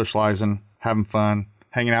it, socializing, having fun,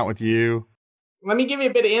 hanging out with you. Let me give you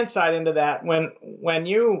a bit of insight into that. When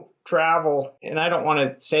you travel, and I don't want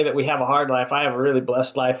to say that we have a hard life. I have a really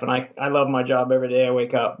blessed life, and I love my job every day I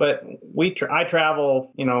wake up. But I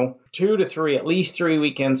travel, 2 to 3, at least 3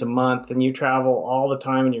 weekends a month, and you travel all the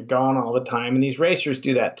time, and you're gone all the time. And these racers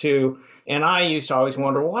do that too. And I used to always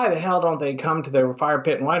wonder, why the hell don't they come to their fire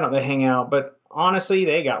pit, and why don't they hang out? But honestly,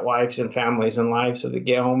 they got wives and families and lives, so they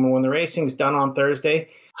get home. And when the racing's done on Thursday,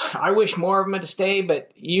 I wish more of them had stayed, but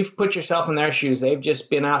you've put yourself in their shoes. They've just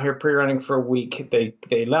been out here pre-running for a week.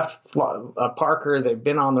 They left Parker. They've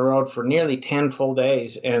been on the road for nearly 10 full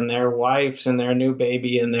days, and their wives and their new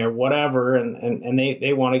baby and their whatever, and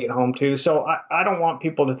they want to get home too. So I don't want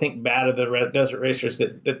people to think bad of the desert racers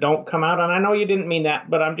that don't come out. And I know you didn't mean that,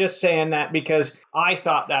 but I'm just saying that because I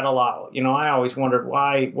thought that a lot. I always wondered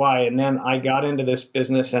why, and then I got into this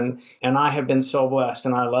business, and I have been so blessed,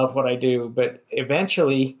 and I love what I do. But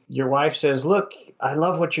eventually, your wife says, look, I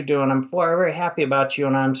love what you're doing. I'm very happy about you,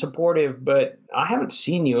 and I'm supportive, but I haven't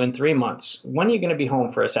seen you in 3 months. When are you going to be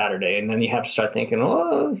home for a Saturday? And then you have to start thinking,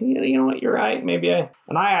 oh, you know what, you're right.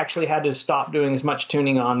 And I actually had to stop doing as much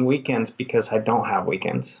tuning on weekends because I don't have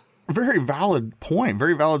weekends. Very valid point.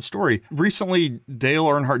 Very valid story. Recently, Dale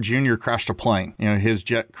Earnhardt Jr. crashed a plane. His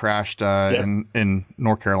jet crashed in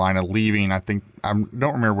North Carolina, leaving. I think I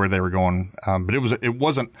don't remember where they were going, but it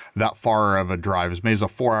wasn't that far of a drive. It was a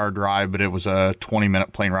 4-hour drive, but it was a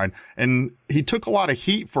 20-minute plane ride. And he took a lot of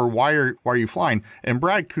heat for why are you flying? And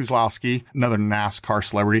Brad Keselowski, another NASCAR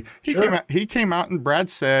celebrity, he came out and Brad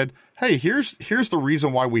said, hey, here's the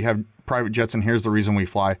reason why we have private jets, and here's the reason we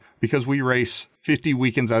fly, because we race 50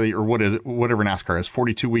 weekends out of the year, or whatever NASCAR is,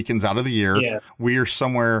 42 weekends out of the year. Yeah. We are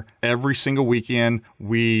somewhere every single weekend.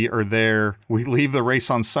 We are there. We leave the race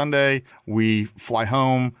on Sunday. We fly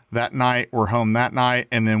home that night. We're home that night.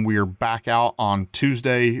 And then we are back out on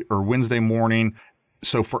Tuesday or Wednesday morning.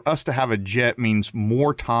 So for us to have a jet means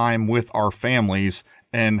more time with our families.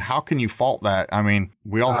 And how can you fault that? I mean,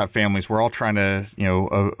 we all have families. We're all trying to,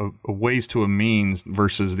 a ways to a means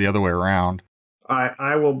versus the other way around.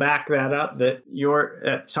 I will back that up, that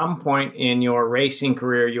at some point in your racing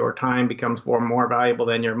career, your time becomes more valuable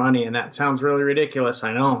than your money. And that sounds really ridiculous.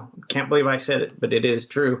 I know. Can't believe I said it, but it is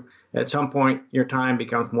true. At some point, your time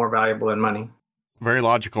becomes more valuable than money. Very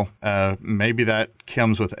logical. Maybe that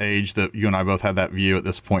comes with age, that you and I both have that view at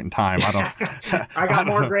this point in time. I don't. I got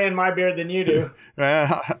more gray in my beard than you do.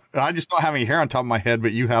 I just don't have any hair on top of my head,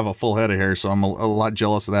 but you have a full head of hair, so I'm a lot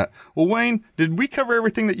jealous of that. Well, Wayne, did we cover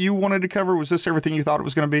everything that you wanted to cover? Was this everything you thought it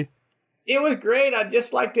was going to be? It was great. I'd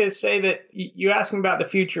just like to say that you asked me about the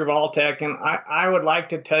future of Alltech, and I would like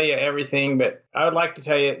to tell you everything, but I would like to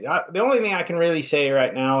tell you the only thing I can really say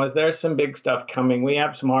right now is there's some big stuff coming. We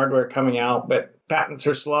have some hardware coming out, but patents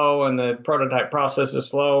are slow and the prototype process is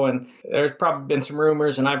slow, and there's probably been some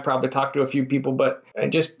rumors, and I've probably talked to a few people, but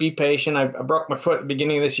just be patient. I broke my foot at the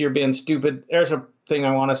beginning of this year being stupid. There's a thing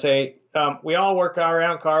I want to say. We all work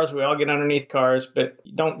around cars. We all get underneath cars, but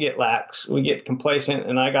don't get lax. We get complacent,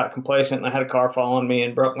 and I got complacent, and I had a car fall on me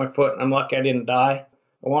and broke my foot, and I'm lucky I didn't die.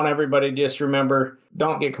 I want everybody to just remember,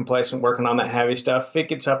 don't get complacent working on that heavy stuff. If it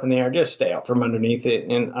gets up in the air, just stay out from underneath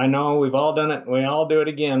it. And I know we've all done it, and we all do it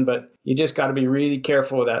again, but you just got to be really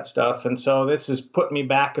careful with that stuff. And so this has put me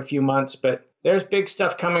back a few months, but there's big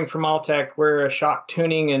stuff coming from Alltech. We're a shock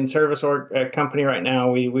tuning and service company right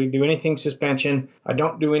now. We do anything suspension. I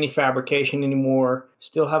don't do any fabrication anymore.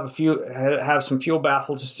 Still have some fuel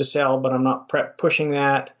baffles to sell, but I'm not pushing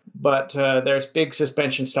that. But there's big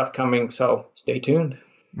suspension stuff coming, so stay tuned.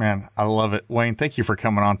 Man, I love it. Wayne, thank you for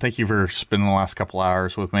coming on. Thank you for spending the last couple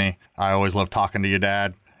hours with me. I always love talking to your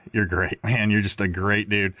dad. You're great, man. You're just a great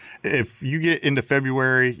dude. If you get into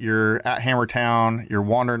February, you're at Hammertown, you're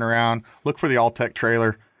wandering around, look for the Alltech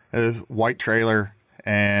trailer, white trailer,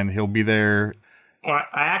 and he'll be there. Well,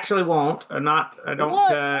 I actually won't. I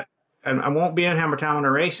won't be in Hammertown. I'm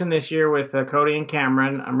racing this year with Cody and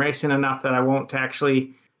Cameron. I'm racing enough that I won't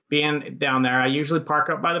actually be down there. I usually park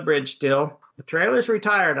up by the bridge still. The trailer's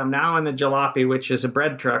retired. I'm now in the Jalopy, which is a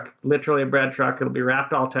bread truck, literally a bread truck. It'll be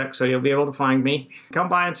wrapped Alltech, so you'll be able to find me. Come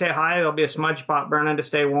by and say hi. There'll be a smudge pot burning to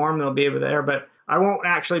stay warm. They'll be over there, but I won't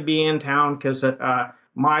actually be in town because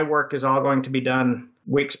my work is all going to be done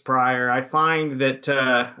weeks prior. I find that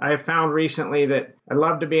I have found recently that I'd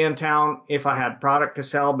love to be in town if I had product to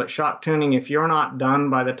sell, but shock tuning, if you're not done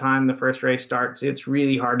by the time the first race starts, it's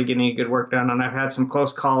really hard to get any good work done. And I've had some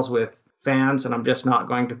close calls with fans, and I'm just not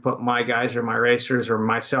going to put my guys or my racers or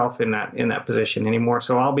myself in that position anymore.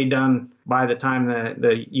 So I'll be done by the time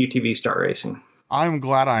the UTV start racing. I'm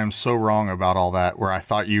glad I am so wrong about all that, where I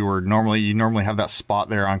thought you normally have that spot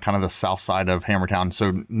there on kind of the south side of Hammertown.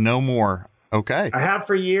 So no more. Okay. I have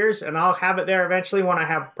for years, and I'll have it there eventually when I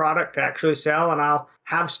have product to actually sell, and I'll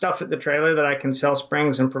have stuff at the trailer that I can sell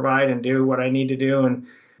springs and provide and do what I need to do. And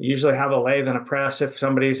usually have a lathe and a press if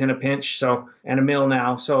somebody's in a pinch, and a mill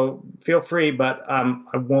now. So feel free, but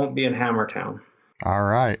I won't be in Hammertown. All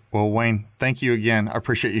right. Well, Wayne, thank you again. I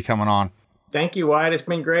appreciate you coming on. Thank you, Wyatt. It's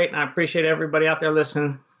been great, and I appreciate everybody out there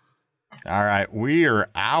listening. All right. We are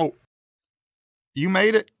out. You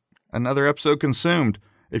made it. Another episode consumed.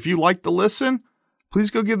 If you like the listen, please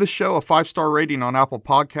go give the show a 5-star rating on Apple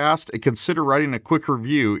Podcast and consider writing a quick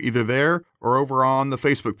review either there or over on the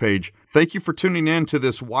Facebook page. Thank you for tuning in to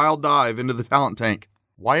this wild dive into the Talent Tank.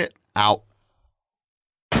 Wyatt, out.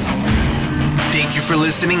 Thank you for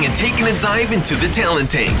listening and taking a dive into the Talent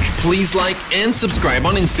Tank. Please like and subscribe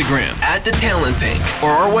on Instagram @The Talent Tank or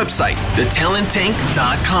our website,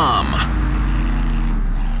 thetalenttank.com.